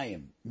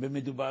שמיים,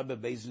 ומדובר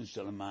בבייזן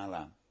של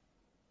מעלה.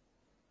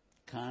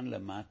 כאן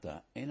למטה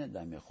אין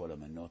אדם יכול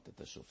למנות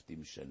את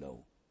השופטים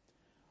שלו.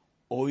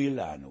 אוי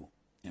לנו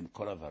אם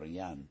כל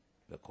עבריין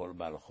וכל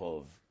בעל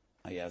חוב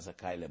היה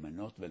זכאי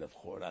למנות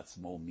ולבחור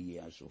לעצמו מי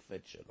יהיה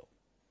השופט שלו.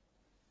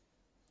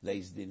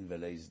 לייס דין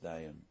ולייס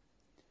דיין.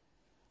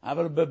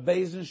 אבל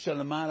בבייזן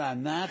של מעלה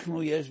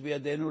אנחנו יש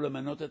בידינו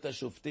למנות את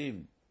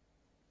השופטים.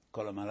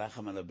 כל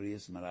המרחם על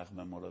הבריאס מרחם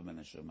המולו בין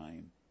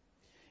השמיים.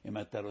 אם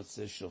אתה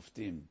רוצה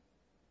שופטים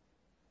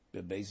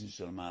בבייזן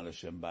של מעלה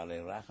שהם בעלי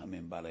רחם,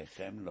 הם בעלי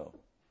חמלו,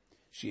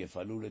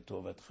 שיפעלו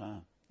לטובתך,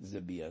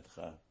 זה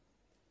בידך.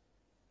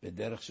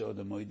 בדרך שעוד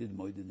המועדד,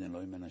 מועדד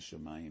אלוהים מן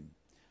השמיים.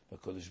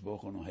 והקדוש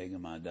ברוך הוא נוהג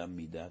עם האדם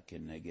מידה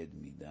כנגד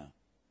מידה.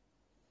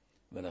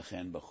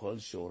 ולכן בכל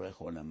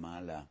שיעורך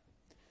למעלה,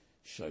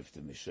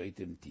 שופטים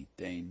ושוטים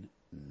תיתן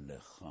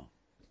לך.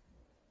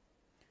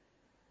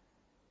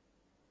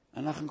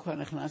 אנחנו כבר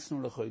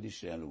נכנסנו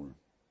לחודש אלול,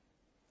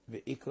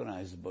 ועיקר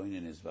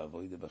ההסבוינינס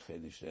והעבודה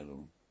בחודש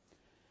אלול.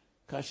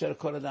 כאשר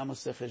כל אדם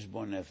עושה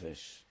חשבון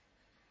נפש,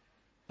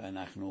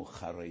 ואנחנו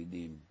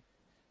חרדים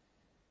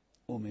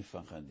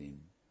ומפחדים,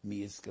 מי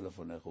יזכה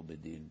לפונך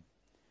ובדין,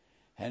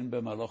 הן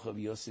במלוך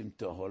אביוסים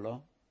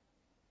תהולו,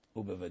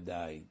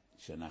 ובוודאי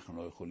שאנחנו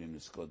לא יכולים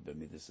לזכות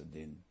במידס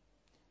הדין.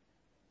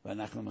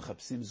 ואנחנו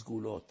מחפשים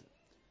סגולות.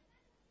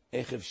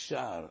 איך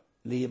אפשר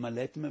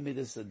להימלט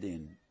ממידס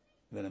הדין,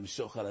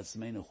 ולמשוך על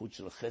עצמנו חוט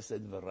של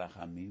חסד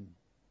ורחמים?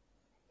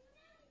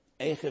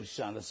 איך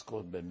אפשר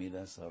לזכות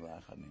במידס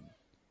הרחמים?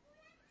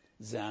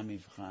 זה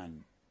המבחן.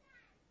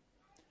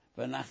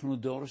 ואנחנו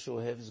דור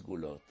שאוהב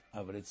סגולות,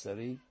 אבל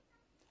לצערי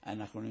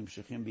אנחנו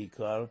נמשכים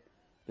בעיקר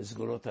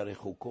לסגולות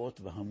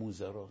הרחוקות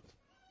והמוזרות.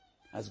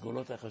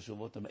 הסגולות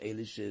החשובות הן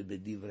אלה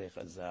שבדברי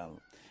חז"ל,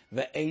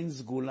 ואין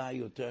סגולה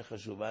יותר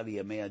חשובה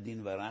לימי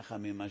הדין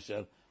והרחמים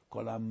מאשר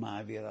כל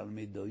המעביר על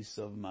מידוי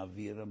סוב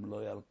מעביר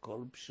המלוי על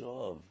כל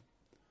פשוב.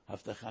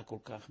 הבטחה כל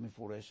כך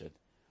מפורשת.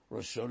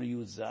 ראשון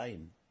י"ז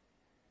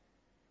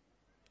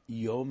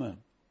יום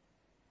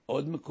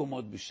עוד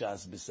מקומות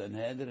בש"ס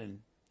בסנהדרין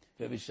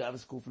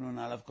ובשבס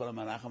קנ"א כל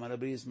המרחם על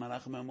הבריאס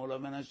מרחם המולו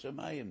מן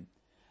השמיים.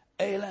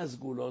 אלה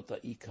הסגולות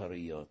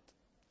העיקריות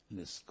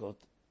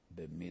לזכות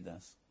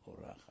במידס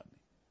ורחמים,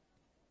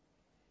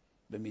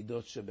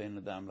 במידות שבין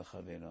אדם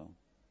לחברו,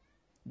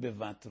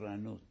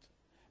 בוותרנות,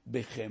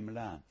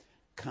 בחמלה.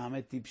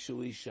 כמה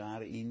טיפשו ישר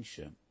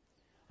אינשה,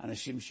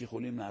 אנשים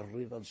שיכולים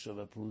להריב על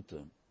שווה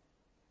פרוטה,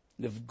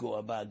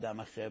 לפגוע באדם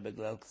אחר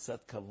בגלל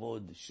קצת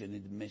כבוד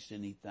שנדמה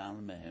שניתן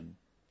מהם,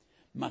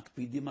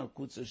 מקפידים על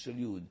קוצה של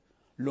יוד,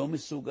 לא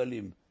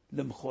מסוגלים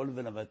למחול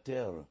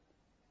ולוותר,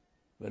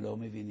 ולא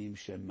מבינים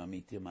שהם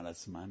ממיתים על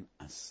עצמם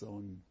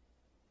אסון.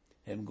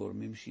 הם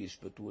גורמים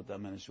שישפטו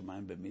אותם מן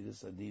השמיים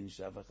במידס הדין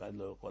שאף אחד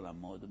לא יכול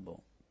לעמוד בו.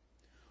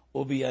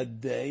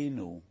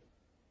 ובידינו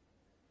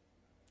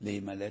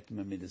להימלט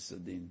ממידס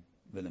הדין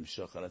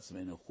ולמשוך על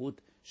עצמנו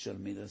חוט של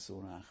מידס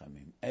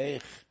ורחמים.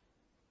 איך?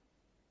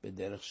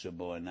 בדרך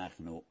שבו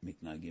אנחנו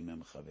מתנהגים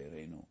עם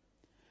חברינו.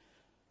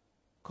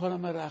 כל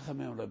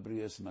המרחמים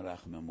לבריאס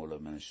מרחמים מולו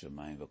מן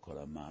השמיים, וכל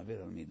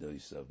המעביר על מידוי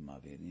סוב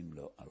מעבירים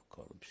לו על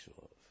כל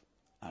פשוב.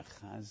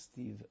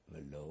 אחזתיו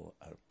ולא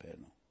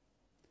ארפנו.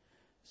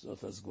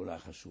 זאת הסגולה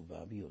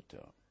החשובה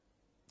ביותר,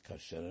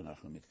 כאשר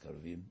אנחנו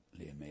מתקרבים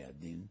לימי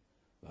הדין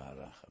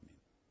והרחמים.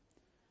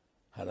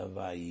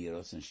 הלוואי יהי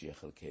רצון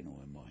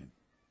שיחלקנו עמהם,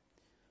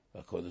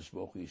 והקדוש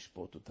ברוך הוא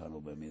ישפוט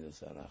אותנו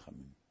במידס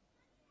הרחמים.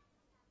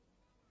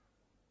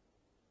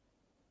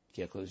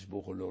 כי הקדוש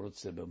ברוך הוא לא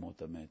רוצה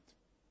במות המת,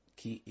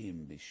 כי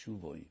אם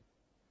בשובוי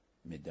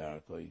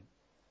מדרכוי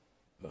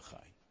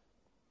וחי.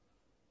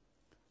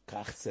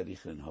 כך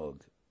צריך לנהוג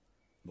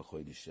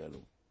בחודש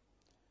אלו.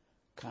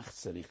 כך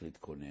צריך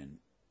להתכונן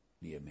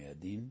לימי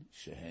הדין,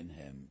 שהן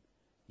הם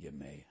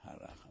ימי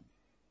הרחם.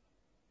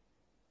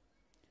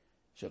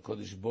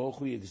 שהקדוש ברוך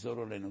הוא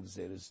יגזור עלינו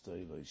גזירת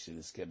טובה,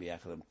 שנזכה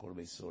ביחד עם כל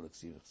בית ישראל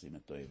לכסיב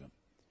וחסימת טובה.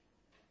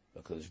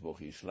 והקדוש ברוך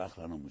הוא ישלח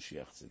לנו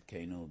משיח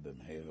צדקנו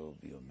במהרה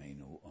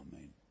בימינו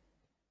אמן.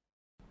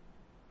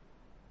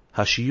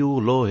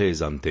 השיעור לא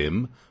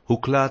האזנתם,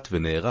 הוקלט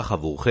ונערך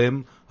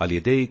עבורכם על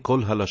ידי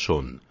כל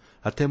הלשון.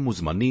 אתם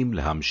מוזמנים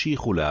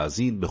להמשיך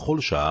ולהאזין בכל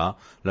שעה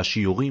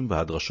לשיעורים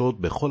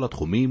והדרשות בכל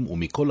התחומים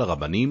ומכל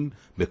הרבנים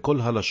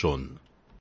בכל הלשון.